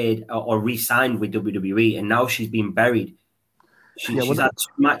wife stayed or re-signed with WWE, and now she's been buried. She's had 2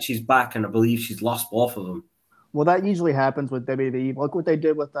 matches back, and I believe she's lost both of them. Well, that usually happens with WWE. Look what they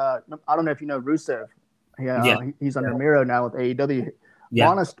did with, I don't know if you know Rusev. He's under Miro now with AEW.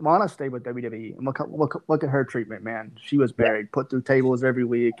 Yeah. Lana stayed with WWE, and look at her treatment, man. She was buried, put through tables every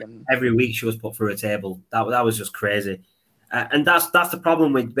week, and every week she was put through a table. That was just crazy, and that's the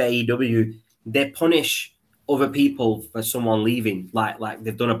problem with AEW. They punish other people for someone leaving, like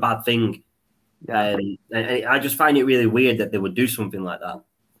they've done a bad thing. Yeah. And I just find it really weird that they would do something like that.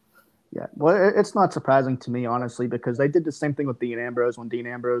 Yeah, well, it's not surprising to me, honestly, because they did the same thing with Dean Ambrose when Dean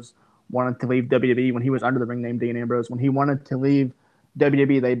Ambrose wanted to leave WWE, when he was under the ring name Dean Ambrose. When he wanted to leave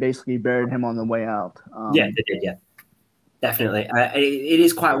WWE, they basically buried him on the way out. They did, yeah. Definitely. It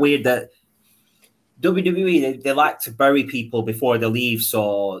is quite weird that WWE, they like to bury people before they leave,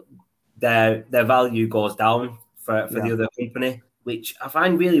 so their value goes down for the other company, which I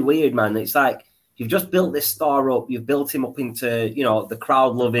find really weird, man. It's like you've just built this star up, you've built him up into, the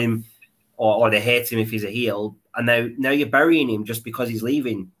crowd love him or they hate him if he's a heel, and now you're burying him just because he's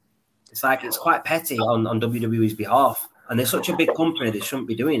leaving. It's like it's quite petty on WWE's behalf. And they're such a big company, they shouldn't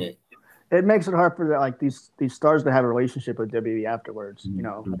be doing it. It makes it hard for these stars to have a relationship with WWE afterwards.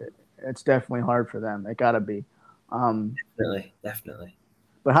 It's definitely hard for them. It got to be. Definitely.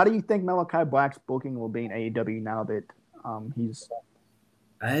 But how do you think Malachi Black's booking will be in AEW now that he's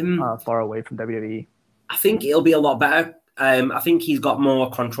far away from WWE? I think it'll be a lot better. I think he's got more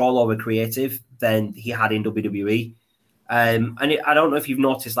control over creative than he had in WWE. I don't know if you've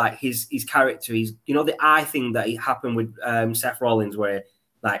noticed, his character, the eye thing that happened with Seth Rollins, where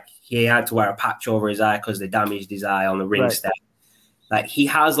he had to wear a patch over his eye because they damaged his eye on the ring step. He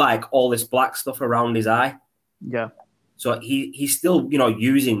has all this black stuff around his eye. Yeah. So he's still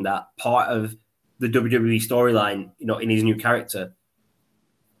using that part of the WWE storyline in his new character,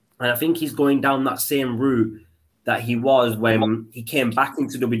 and I think he's going down that same route that he was when he came back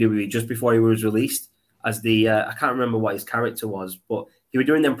into WWE just before he was released. As I can't remember what his character was, but he was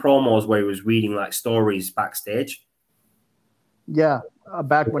doing them promos where he was reading stories backstage. Yeah,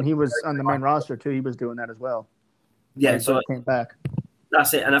 back when he was on the main roster too, he was doing that as well. Yeah, so he came back.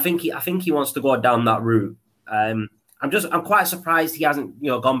 That's it, and I think he wants to go down that route. I'm quite surprised he hasn't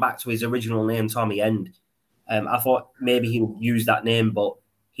gone back to his original name, Tommy End. I thought maybe he would use that name, but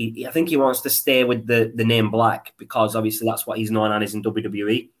I think he wants to stay with the name Black because obviously that's what he's known as in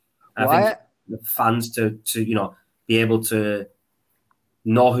WWE. And I think the fans to be able to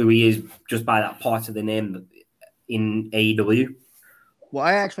know who he is just by that part of the name in AEW. Well,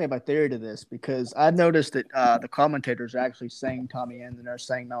 I actually have a theory to this because I've noticed that the commentators are actually saying Tommy End and they're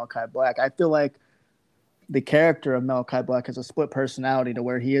saying Malachi Black. I feel like the character of Malachi Black has a split personality to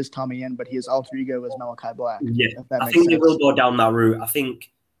where he is Tommy End, but his alter ego is Malachi Black. Yeah, I think they will go down that route. I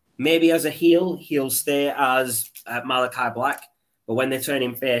think maybe as a heel, he'll stay as Malachi Black. But when they turn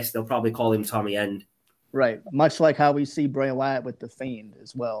him face, they'll probably call him Tommy End. Right. Much like how we see Bray Wyatt with The Fiend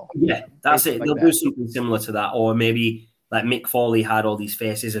as well. Yeah, that's it. They'll do something similar to that. Or maybe like Mick Foley had all these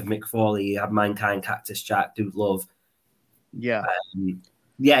faces of Mick Foley. You have Mankind, Cactus Jack, Dude Love. Yeah.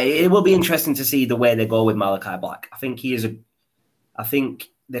 It will be interesting to see the way they go with Malachi Black. I think I think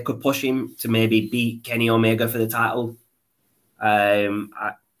they could push him to maybe beat Kenny Omega for the title.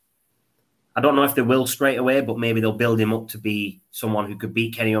 I don't know if they will straight away, but maybe they'll build him up to be someone who could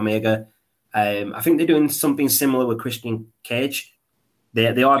beat Kenny Omega. I think they're doing something similar with Christian Cage.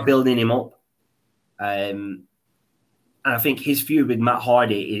 They are building him up. And I think his feud with Matt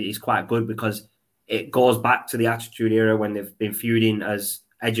Hardy is quite good because it goes back to the Attitude Era when they've been feuding as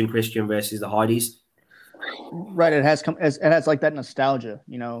Edge and Christian versus the Hardys. Right, it has like that nostalgia,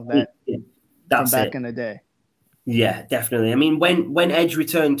 that's from back in the day. Yeah, definitely. I mean, when Edge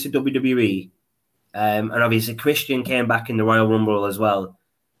returned to WWE, and obviously Christian came back in the Royal Rumble as well,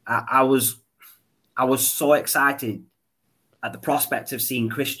 I was so excited at the prospect of seeing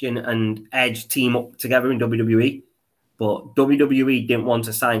Christian and Edge team up together in WWE. But WWE didn't want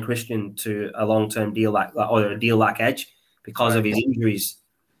to sign Christian to a long-term deal like that, or a deal like Edge, because of his injuries.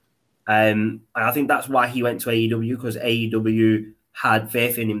 And I think that's why he went to AEW, because AEW had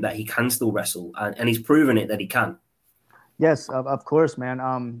faith in him that he can still wrestle, and he's proven it that he can. Yes, of course,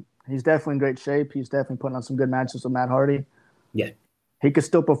 man. He's definitely in great shape. He's definitely putting on some good matches with Matt Hardy. Yeah. He could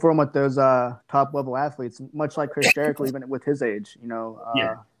still perform with those top-level athletes, much like Chris Jericho, even with his age,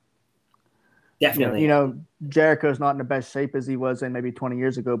 Yeah. Definitely. Jericho's not in the best shape as he was in maybe 20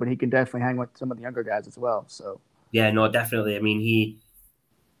 years ago, but he can definitely hang with some of the younger guys as well. So. Yeah, no, definitely. I mean,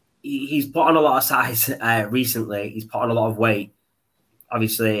 he's put on a lot of size recently. He's put on a lot of weight,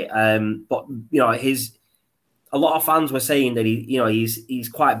 obviously. But a lot of fans were saying that he's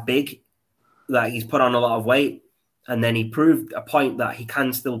quite big, that he's put on a lot of weight, and then he proved a point that he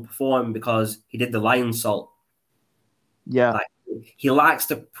can still perform because he did the Lion Salt. Yeah. He likes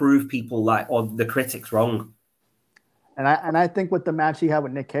to prove people or the critics wrong. And I think with the match he had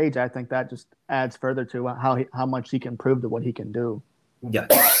with Nick Cage, I think that just adds further to how much he can prove to what he can do. Yeah,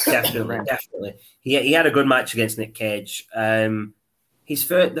 definitely. He had a good match against Nick Cage. The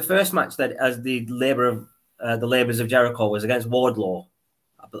first match that as the Labors of Jericho was against Wardlow,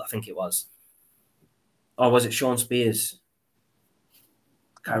 I think it was. Or was it Sean Spears?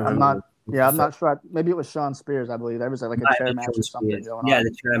 I'm not sure. Maybe it was Sean Spears, I believe. There was like a chair match or something going on. Yeah, the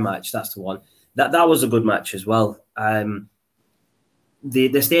chair match, that's the one. That was a good match as well. The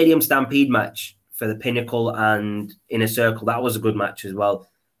Stadium Stampede match for the Pinnacle and Inner Circle, that was a good match as well.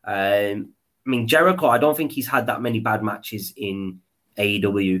 I mean, Jericho, I don't think he's had that many bad matches in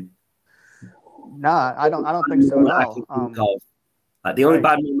AEW. Nah, I don't think so at all. The only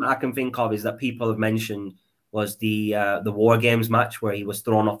bad moment I can think of is that people have mentioned was the War Games match where he was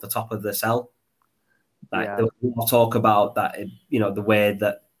thrown off the top of the cell. There was more talk about that, the way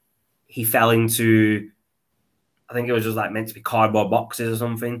that he fell into, I think it was just meant to be cardboard boxes or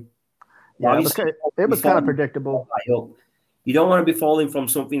something. Yeah, it was kind of predictable. You don't want to be falling from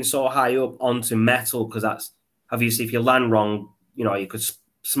something so high up onto metal, because that's obviously, if you land wrong, you could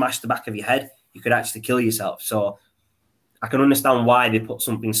smash the back of your head. You could actually kill yourself. So I can understand why they put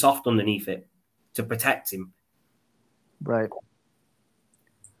something soft underneath it to protect him. Right.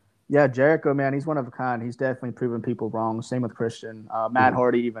 Yeah, Jericho, man, he's one of a kind. He's definitely proven people wrong. Same with Christian. Matt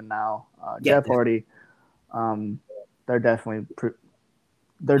Hardy, even now. Jeff Hardy, they're definitely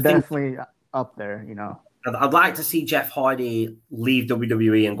up there, I'd like to see Jeff Hardy leave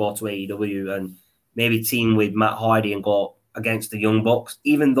WWE and go to AEW and maybe team with Matt Hardy and go against the Young Bucks,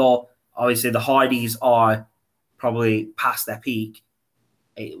 even though obviously the Hardys are probably past their peak.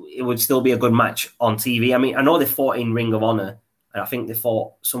 It would still be a good match on TV. I mean, I know they fought in Ring of Honor, and I think they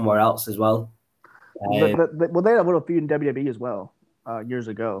fought somewhere else as well. Well, they had a little feud in WWE as well years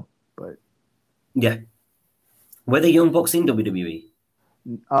ago. But yeah, were the Young Bucks in WWE?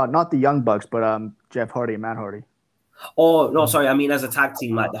 Not the Young Bucks, but Jeff Hardy and Matt Hardy. Oh no, sorry. I mean, as a tag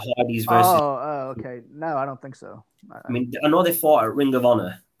team, like the Hardys versus. Oh, okay. No, I don't think so. I mean, I know they fought at Ring of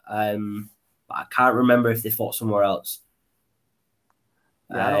Honor, but I can't remember if they fought somewhere else.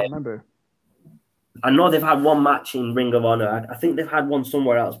 Yeah, I don't remember. I know they've had one match in Ring of Honor. I think they've had one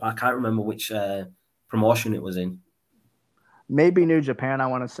somewhere else, but I can't remember which promotion it was in. Maybe New Japan, I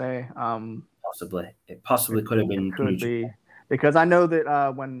want to say. Possibly. It possibly could have been. Could be. Because I know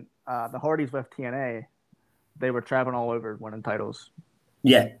that when the Hardys left TNA, they were traveling all over winning titles.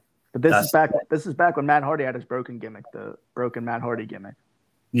 Yeah. But this is back when Matt Hardy had his broken gimmick, the broken Matt Hardy gimmick.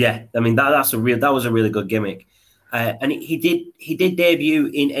 Yeah, I mean that was a really good gimmick. And he did debut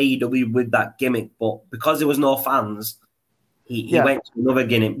in AEW with that gimmick, but because there was no fans, he went to another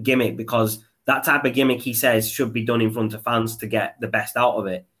gimmick because that type of gimmick, he says, should be done in front of fans to get the best out of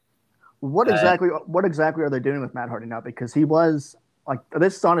it. What exactly are they doing with Matt Hardy now? Because he was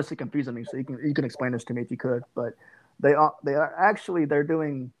this is honestly confusing me. So you can explain this to me if you could. But they're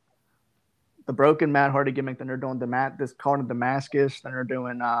doing the broken Matt Hardy gimmick. Then they're doing this card of Damascus. Then they're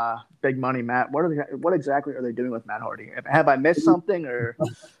doing Big Money Matt. What exactly are they doing with Matt Hardy? Have I missed something or?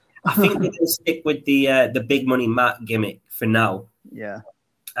 I think they're going to stick with the Big Money Matt gimmick for now. Yeah.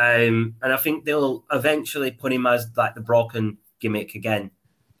 And I think they'll eventually put him as like the broken gimmick again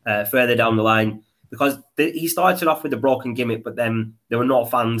further down the line, because he started off with the broken gimmick, but then there were no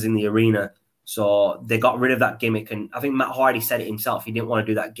fans in the arena. So they got rid of that gimmick. And I think Matt Hardy said it himself. He didn't want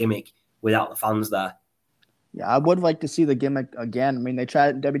to do that gimmick without the fans there. Yeah, I would like to see the gimmick again. I mean, they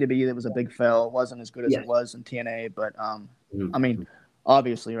tried in WWE. That was a big fail. It wasn't as good as it was in TNA. But, I mean,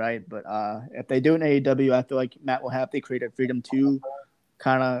 obviously, right? But if they do an AEW, I feel like Matt will have the creative freedom to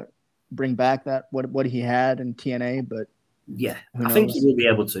kind of bring back that what he had in TNA. But yeah, I think he will be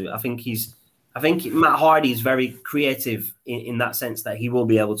able to. I think Matt Hardy is very creative in that sense that he will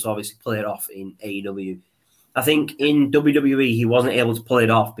be able to obviously pull it off in AEW. I think in WWE he wasn't able to pull it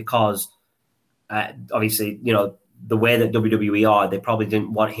off because obviously, you know, the way that WWE are, they probably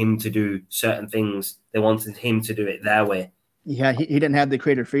didn't want him to do certain things. They wanted him to do it their way. Yeah, he didn't have the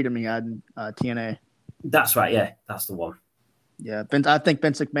creative freedom he had in TNA. That's right. Yeah, that's the one. Yeah, I think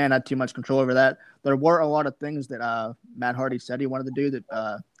Vince McMahon had too much control over that. There were a lot of things that Matt Hardy said he wanted to do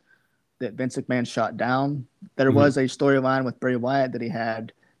that Vince McMahon shot down. There was a storyline with Bray Wyatt that he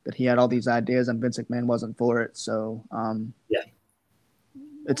had all these ideas and Vince McMahon wasn't for it. So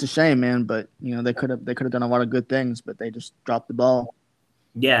it's a shame, man. But you know they could have done a lot of good things, but they just dropped the ball.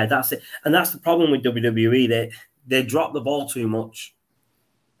 Yeah, that's it, and that's the problem with WWE. They drop the ball too much.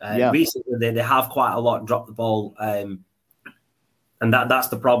 Recently, they have quite a lot dropped the ball. And that's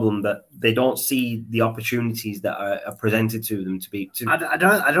the problem, that they don't see the opportunities that are presented to them to be. I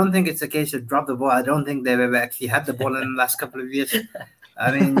don't think it's a case of drop the ball. I don't think they've ever actually had the ball in the last couple of years.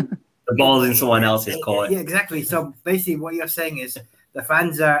 I mean, the ball's in someone else's court. Yeah, exactly. So basically, what you're saying is the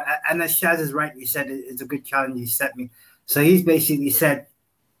fans are, and as Shaz has rightly said, it's a good challenge he set me. So he's basically said,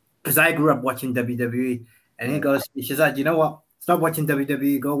 because I grew up watching WWE, and he says, you know what? Stop watching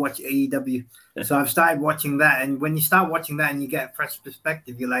WWE, go watch AEW. So I've started watching that. And when you start watching that and you get a fresh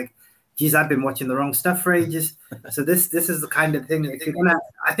perspective, you're like, geez, I've been watching the wrong stuff for ages. So this is the kind of thing that if you're gonna,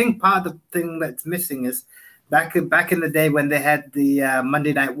 I think part of the thing that's missing is back in the day when they had the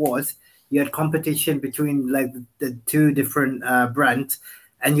Monday Night Wars, you had competition between like the two different brands,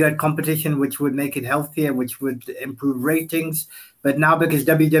 and you had competition which would make it healthier, which would improve ratings. But now because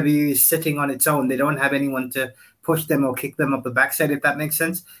WWE is sitting on its own, they don't have anyone to push them or kick them up the backside, if that makes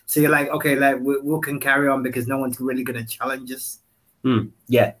sense. So you're like, okay, like we can carry on because no one's really going to challenge us.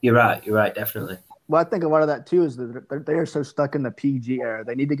 Yeah, you're right, definitely. Well, I think a lot of that too is that they are so stuck in the PG era.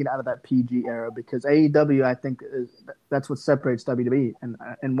 They need to get out of that PG era because AEW, I think, that's what separates WWE,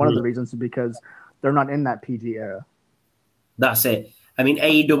 and one of the reasons is because they're not in that PG era. That's it. I mean,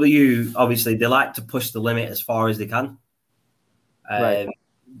 AEW, obviously, they like to push the limit as far as they can. Right.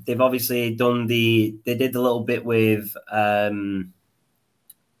 They've obviously they did the little bit with, what's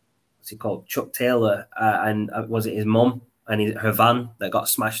he called? Chuck Taylor, and was it his mum and her van that got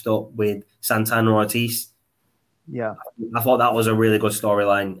smashed up with Santana Ortiz? Yeah. I thought that was a really good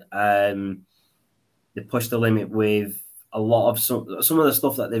storyline. They pushed the limit with a lot of some of the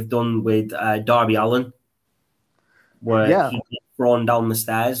stuff that they've done with Darby Allin, where he got thrown down the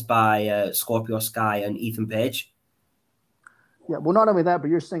stairs by Scorpio Sky and Ethan Page. Yeah, well, not only that, but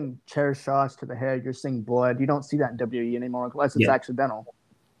you're seeing chair shots to the head. You're seeing blood. You don't see that in WWE anymore unless it's accidental.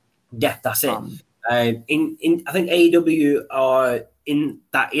 Yeah, that's it. I think AEW are in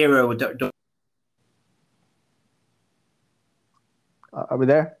that era. Are we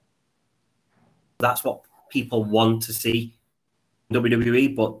there? That's what people want to see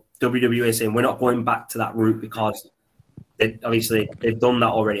WWE, but WWE is saying we're not going back to that route because obviously they've done that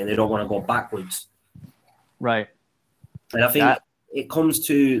already and they don't want to go backwards. Right. And I think it comes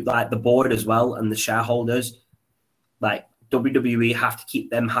to like the board as well and the shareholders. Like WWE have to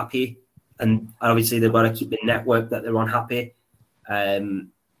keep them happy, and obviously they've got to keep the network that they're on happy. And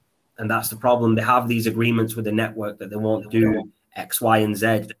that's the problem. They have these agreements with the network that they won't do X, Y, and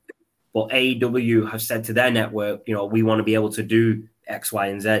Z. But AEW have said to their network, you know, we want to be able to do X, Y,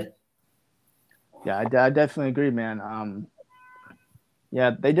 and Z. Yeah, I definitely agree, man.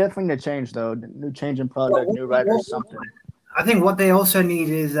 Yeah, they definitely need to change, though. New change in product, new writers, something. I think what they also need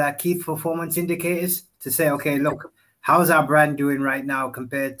is key performance indicators to say, okay, look, how's our brand doing right now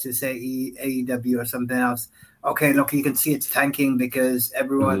compared to, say, AEW or something else? Okay, look, you can see it's tanking because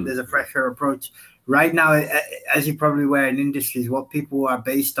there's a fresher approach. Right now, as you probably aware in industries, what people are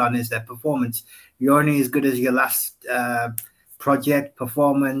based on is their performance. You're only as good as your last project,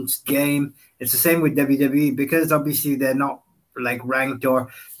 performance, game. It's the same with WWE because obviously they're not like ranked or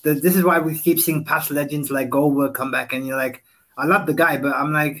this is why we keep seeing past legends like Goldberg come back, and you're like, I love the guy, but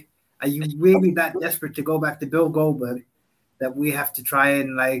I'm like, are you really that desperate to go back to Bill Goldberg that we have to try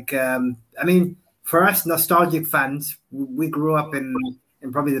and like? I mean, for us nostalgic fans, we grew up in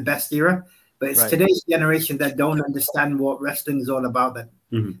probably the best era, but it's today's generation that don't understand what wrestling is all about that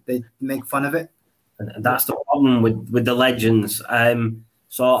they make fun of it. And that's the problem with the legends.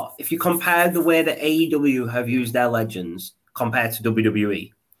 So if you compare the way that AEW have used their legends compared to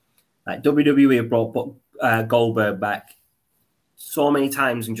WWE, like WWE have brought Goldberg back so many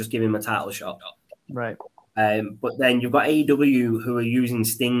times and just give him a title shot. Right. But then you've got AEW who are using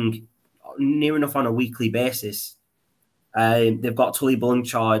Sting near enough on a weekly basis. They've got Tully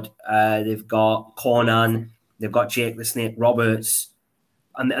Blanchard, they've got Conan, they've got Jake the Snake Roberts,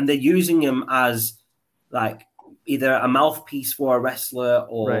 and they're using him as like either a mouthpiece for a wrestler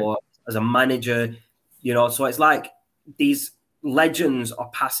or as a manager, you know. So it's like these legends are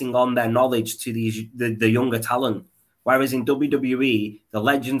passing on their knowledge to the younger talent, whereas in WWE, the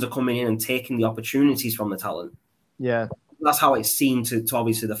legends are coming in and taking the opportunities from the talent. Yeah. That's how it's seen to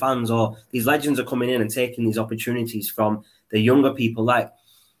obviously the fans, or these legends are coming in and taking these opportunities from the younger people. Like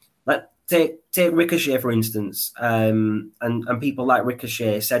take Ricochet, for instance, and people like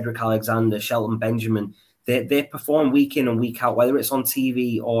Ricochet, Cedric Alexander, Shelton Benjamin. They perform week in and week out, whether it's on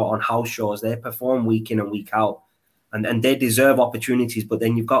TV or on house shows. They perform week in and week out, and they deserve opportunities. But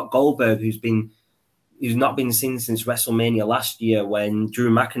then you've got Goldberg, who's not been seen since WrestleMania last year when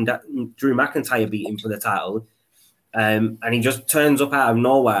Drew McIntyre beat him for the title. And he just turns up out of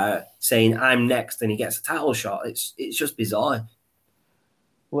nowhere saying, I'm next, and he gets a title shot. It's just bizarre.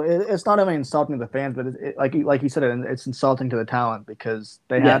 Well, it's not only insulting to the fans, but like you said, it's insulting to the talent because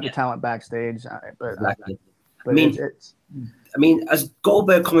they have the talent backstage. But, exactly. But I mean, as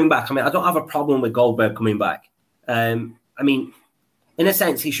Goldberg coming back, I don't have a problem with Goldberg coming back. I mean, in a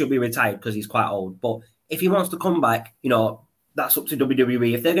sense, he should be retired because he's quite old. But if he wants to come back, you know, that's up to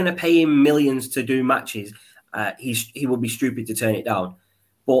WWE. If they're going to pay him millions to do matches, he will be stupid to turn it down.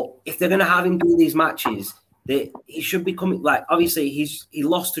 But if they're going to have him do these matches, he should be coming. Like, obviously, he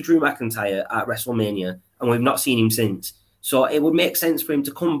lost to Drew McIntyre at WrestleMania, and we've not seen him since. So it would make sense for him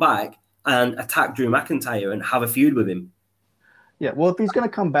to come back and attack Drew McIntyre and have a feud with him. Yeah, well, if he's going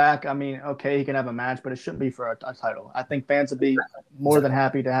to come back, I mean, okay, he can have a match, but it shouldn't be for a title. I think fans would be more than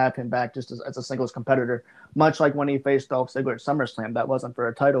happy to have him back just as a singles competitor, much like when he faced Dolph Ziggler at SummerSlam. That wasn't for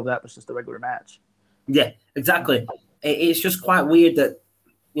a title. That was just a regular match. Yeah, exactly. It's just quite weird that,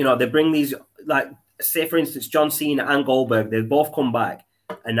 you know, they bring these, like, say, for instance, John Cena and Goldberg, they've both come back,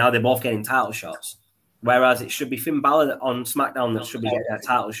 and now they're both getting title shots. Whereas it should be Finn Balor on SmackDown that should be getting a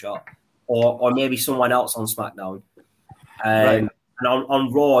title shot, or maybe someone else on SmackDown. And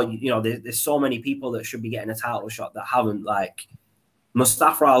on Raw, you know, there's so many people that should be getting a title shot that haven't. Like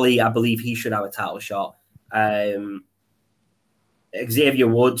Mustafa Ali, I believe he should have a title shot. Xavier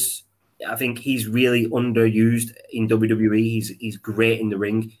Woods, I think he's really underused in WWE. He's great in the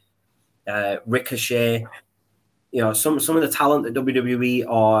ring. Ricochet, you know, some of the talent that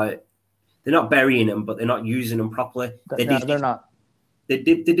WWE they're not burying them, but they're not using them properly. They're not. They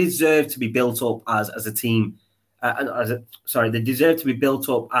deserve to be built up as a team. They deserve to be built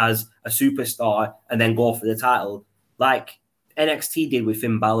up as a superstar and then go for the title, like NXT did with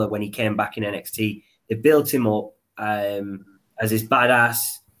Finn Balor when he came back in NXT. They built him up as this badass,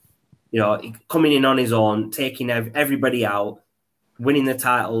 you know, coming in on his own, taking everybody out, winning the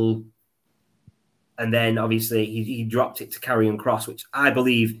title, and then obviously he dropped it to Karrion Kross, which I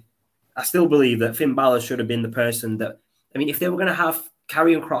still believe that Finn Balor should have been the person that. I mean, if they were going to have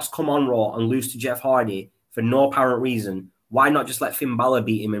Karrion Kross come on Raw and lose to Jeff Hardy for no apparent reason, why not just let Finn Balor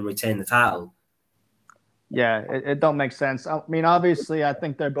beat him and retain the title? Yeah, it don't make sense. I mean, obviously, I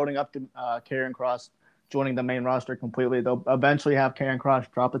think they're building up to Karrion Kross joining the main roster completely. They'll eventually have Karrion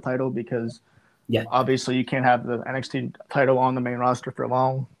Kross drop the title because, obviously, you can't have the NXT title on the main roster for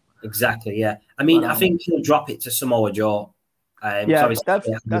long. Exactly, yeah. I mean, I think he'll drop it to Samoa Joe. That's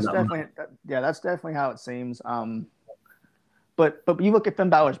definitely how it seems. But you look at Finn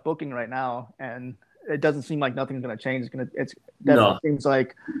Balor's booking right now, and it doesn't seem like nothing's going to change. Seems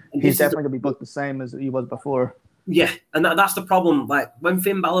like he's definitely going to be booked the same as he was before. Yeah, and that's the problem. Like when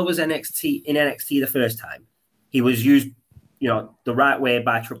Finn Balor was in NXT the first time, he was used, you know, the right way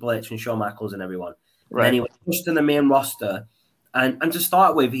by Triple H and Shawn Michaels and everyone. Right. And then he was pushed to the main roster, and to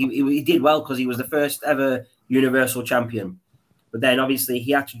start with, he did well because he was the first ever Universal Champion. But then obviously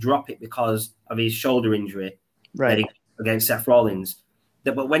he had to drop it because of his shoulder injury, against Seth Rollins.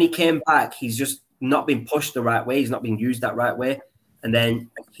 But when he came back, he's just not been pushed the right way. He's not been used that right way. And then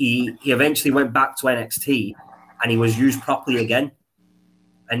he eventually went back to NXT and he was used properly again.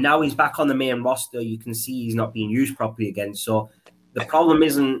 And now he's back on the main roster. You can see he's not being used properly again. So the problem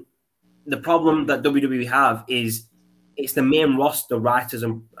that WWE have is it's the main roster writers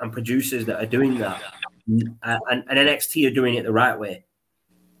and producers that are doing that. And NXT are doing it the right way.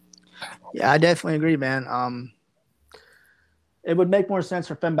 Yeah, I definitely agree, man. It would make more sense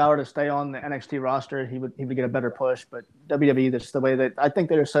for Finn Balor to stay on the NXT roster. He would get a better push. But WWE, that's the way that I think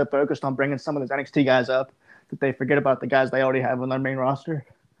they're so focused on bringing some of those NXT guys up that they forget about the guys they already have on their main roster.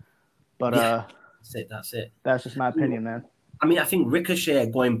 But that's it. That's just my opinion, man. I mean, I think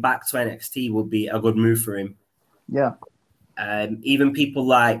Ricochet going back to NXT would be a good move for him. Yeah. Even people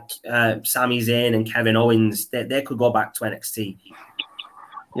like Sami Zayn and Kevin Owens, they could go back to NXT.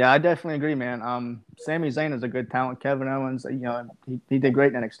 Yeah, I definitely agree, man. Sami Zayn is a good talent. Kevin Owens, he did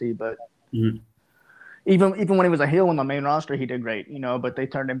great in NXT, but even when he was a heel on the main roster, he did great, but they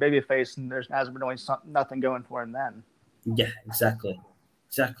turned him babyface, and there hasn't been really nothing going for him then. Yeah, exactly.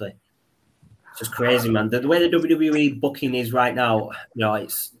 It's just crazy, man. The way the WWE booking is right now,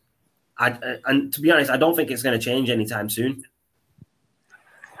 and to be honest, I don't think it's going to change anytime soon.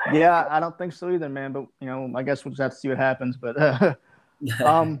 Yeah, I don't think so either, man. But I guess we'll just have to see what happens. But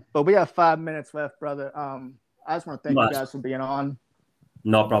but we have 5 minutes left, brother. I just want to thank you guys for being on.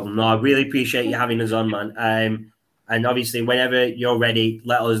 No problem. No, I really appreciate you having us on, man. And obviously, whenever you're ready,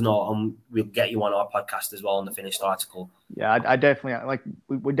 let us know, and we'll get you on our podcast as well on the finished article. Yeah, I definitely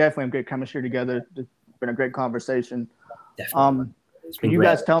we definitely have great chemistry together. It's been a great conversation. Definitely. Can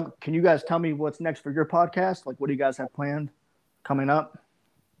you guys tell me what's next for your podcast? Like, what do you guys have planned coming up?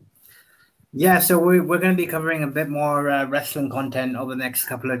 Yeah, so we're going to be covering a bit more wrestling content over the next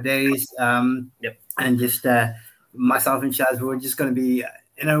couple of days. And just myself and Shaz, we're just going to be,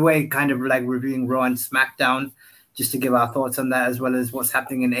 in a way, kind of like reviewing Raw and SmackDown, just to give our thoughts on that, as well as what's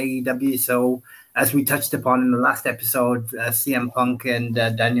happening in AEW. So as we touched upon in the last episode, CM Punk and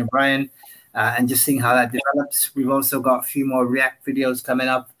Daniel Bryan, and just seeing how that develops. We've also got a few more React videos coming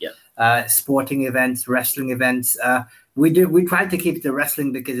up, sporting events, wrestling events. We try to keep the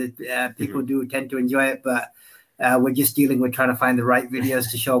wrestling because people do tend to enjoy it, but we're just dealing with trying to find the right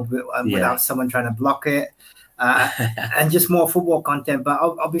videos to show without someone trying to block it, and just more football content. But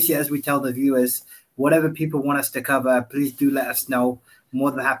obviously, as we tell the viewers, whatever people want us to cover, please do let us know.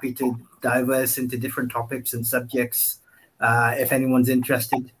 More than happy to diverse into different topics and subjects if anyone's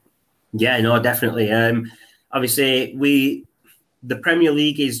interested. Yeah, no, definitely. Obviously, the Premier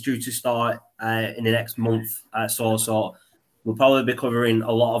League is due to start in the next month. So we'll probably be covering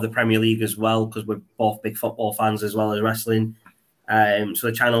a lot of the Premier League as well, because we're both big football fans as well as wrestling. So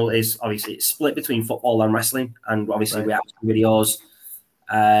the channel is obviously split between football and wrestling, and obviously reaction videos.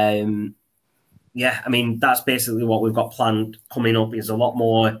 I mean, that's basically what we've got planned coming up. Is a lot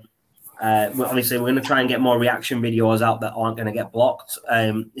more. Obviously, we're going to try and get more reaction videos out that aren't going to get blocked.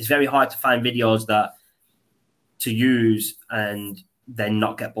 It's very hard to find videos to use and then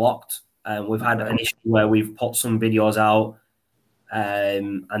not get blocked. We've had an issue where we've put some videos out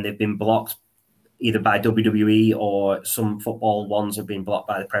and they've been blocked either by WWE, or some football ones have been blocked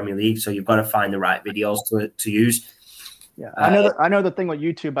by the Premier League. So you've got to find the right videos to use. Yeah, I know the thing with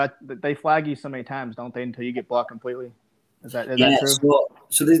YouTube, they flag you so many times, don't they, until you get blocked completely. Is that true?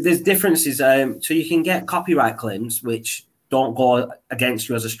 So there's differences. So you can get copyright claims which don't go against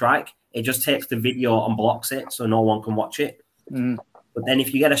you as a strike. It just takes the video and blocks it, so no one can watch it. But then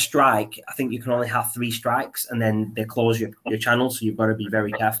if you get a strike, I think you can only have 3 strikes, and then they close your channel. So you've got to be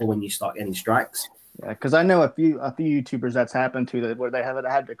very careful when you start getting strikes. Yeah, because I know a few YouTubers that's happened to, that where they have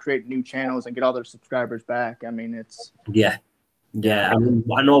had to create new channels and get all their subscribers back. I mean, it's yeah. I mean,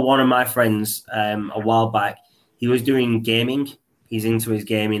 I know one of my friends a while back. He was doing gaming. He's into his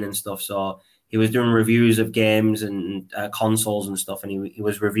gaming and stuff. So he was doing reviews of games and consoles and stuff. And he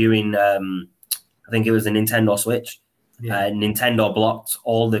was reviewing, I think it was the Nintendo Switch. Nintendo blocked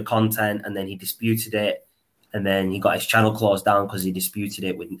all the content, and then he disputed it. And then he got his channel closed down because he disputed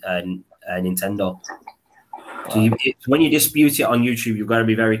it with Nintendo. So when you dispute it on YouTube, you've got to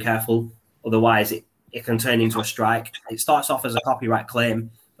be very careful. Otherwise, it can turn into a strike. It starts off as a copyright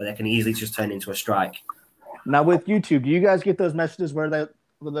claim, but it can easily just turn into a strike. Now with YouTube, do you guys get those messages where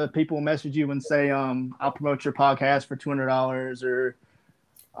the people message you and say, I'll promote your podcast for $200 or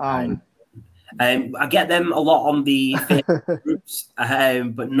I get them a lot on the Facebook groups,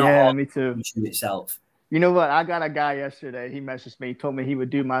 but not on me too. YouTube itself. You know what? I got a guy yesterday. He messaged me, told me he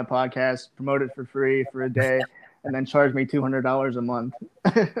would do my podcast, promote it for free for a day, and then charge me $200 a month.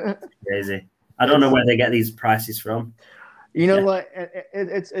 Crazy. I don't know where they get these prices from. You know what?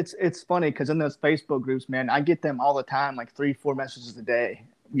 It's funny because in those Facebook groups, man, I get them all the time, like 3-4 messages a day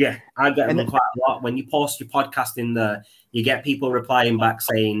Yeah, I get them quite a lot. When you post your podcast in there, you get people replying back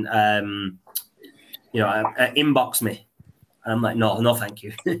saying, inbox me. And I'm like, no, thank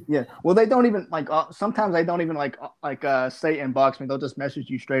you. Yeah. Well, they don't even sometimes they don't even say inbox me. They'll just message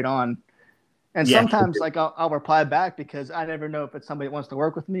you straight on. And sometimes I'll reply back because I never know if it's somebody that wants to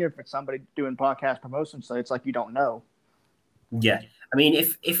work with me or if it's somebody doing podcast promotion. So it's like you don't know. Yeah. I mean,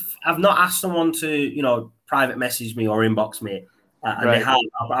 if I've not asked someone to, private message me or inbox me, and they have,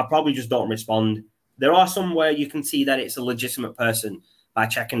 I probably just don't respond. There are some where you can see that it's a legitimate person by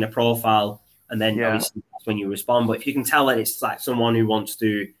checking the profile, and then obviously that's when you respond. But if you can tell that it's like someone who wants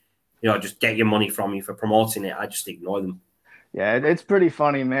to, just get your money from you for promoting it, I just ignore them. Yeah, it's pretty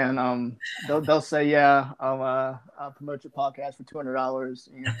funny, man. They'll say, I'll promote your podcast for $200.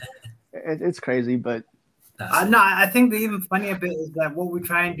 It's crazy, but. No, I think the even funnier bit is that what we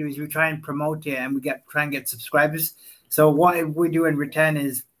try and do is we try and promote it and we try and get subscribers. So what we do in return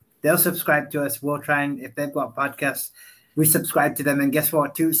is they'll subscribe to us. We'll try and, if they've got podcasts, we subscribe to them. And guess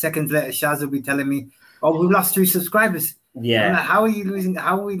what? 2 seconds later, Shaz will be telling me, "Oh, we've lost 3 subscribers." Yeah. Like, how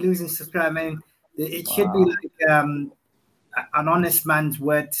are we losing subscribers? I mean, it should be like an honest man's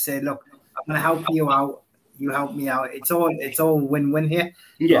word to say, "Look, I'm going to help you out. You help me out." It's all win-win here.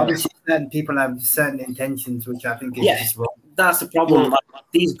 Yeah. Obviously, certain people have certain intentions, which I think is just wrong. That's the problem. Like,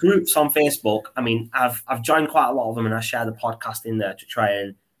 these groups on Facebook, I mean, I've joined quite a lot of them, and I share the podcast in there to try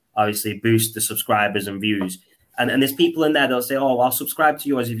and obviously boost the subscribers and views. And there's people in there that'll say, "Oh, I'll subscribe to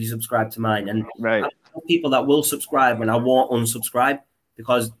yours if you subscribe to mine." And I know people that will subscribe, and I won't unsubscribe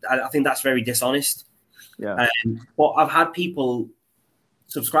because I think that's very dishonest. Yeah. But I've had people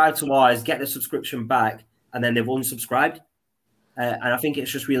subscribe to ours, get the subscription back, and then they've unsubscribed. And I think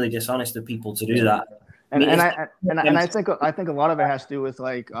it's just really dishonest of people to do that. I think a lot of it has to do with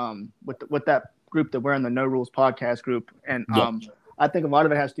with that group that we're in, the No Rules podcast group, and I think a lot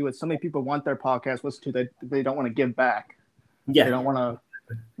of it has to do with so many people want their podcast listened to that they don't want to give back. Yeah, they don't want to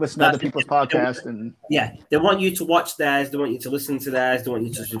listen to other people's podcasts, and they want you to watch theirs, they want you to listen to theirs, they want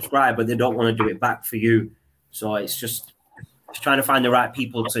you to subscribe, but they don't want to do it back for you. So it's just trying to find the right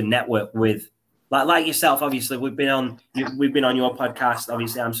people to network with. Like yourself, obviously, we've been on your podcast.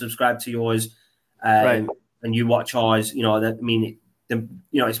 Obviously, I'm subscribed to yours, and you watch ours.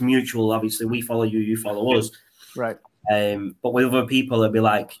 It's mutual. Obviously, we follow you, you follow us, right? But with other people, it'd be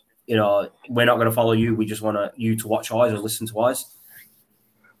like, we're not going to follow you. We just want you to watch ours or listen to ours.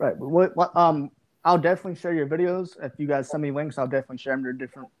 Right. I'll definitely share your videos. If you guys send me links, I'll definitely share them to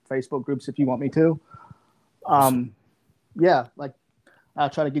different Facebook groups if you want me to. Awesome. I'll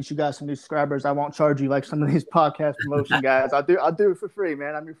try to get you guys some new subscribers. I won't charge you like some of these podcast promotion guys. I'll do it for free,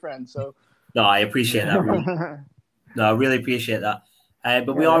 man. I'm your friend. So no, I appreciate that. Really. No, I really appreciate that.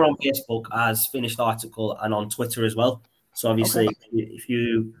 But we are on Facebook as Finished Article and on Twitter as well. So obviously, I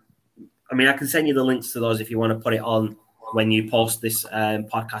can send you the links to those if you want to put it on when you post this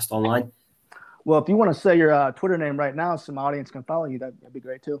podcast online. Well, if you want to say your Twitter name right now, so my audience can follow you, that'd be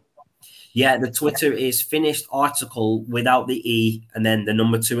great too. Yeah, the Twitter is Finished Article without the E and then the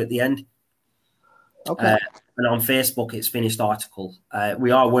number 2 at the end. Okay. And on Facebook, it's Finished Article. We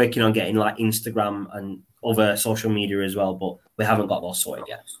are working on getting like Instagram and other social media as well, but we haven't got those sorted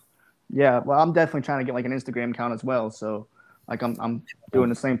yet. Yeah, well, I'm definitely trying to get like an Instagram account as well. So like I'm doing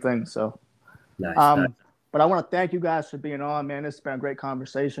the same thing. So nice. But I want to thank you guys for being on, man. It's been a great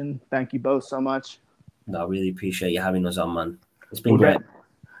conversation. Thank you both so much. No, I really appreciate you having us on, man. It's been great.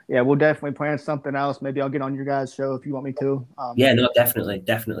 Yeah, we'll definitely plan something else. Maybe I'll get on your guys' show if you want me to.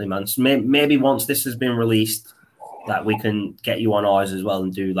 Definitely, man. So maybe once this has been released, that we can get you on ours as well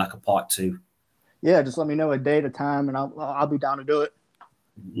and do like a part 2. Yeah, just let me know a date, a time, and I'll be down to do it.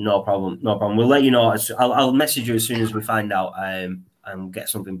 No problem. We'll let you know. I'll message you as soon as we find out and get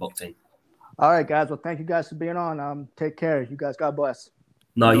something booked in. All right, guys. Well, thank you guys for being on. Take care. You guys, God bless.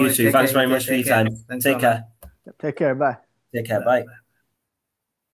 No, you too. Thanks very much for your time. Take care. Take care. Bye. Take care. Bye.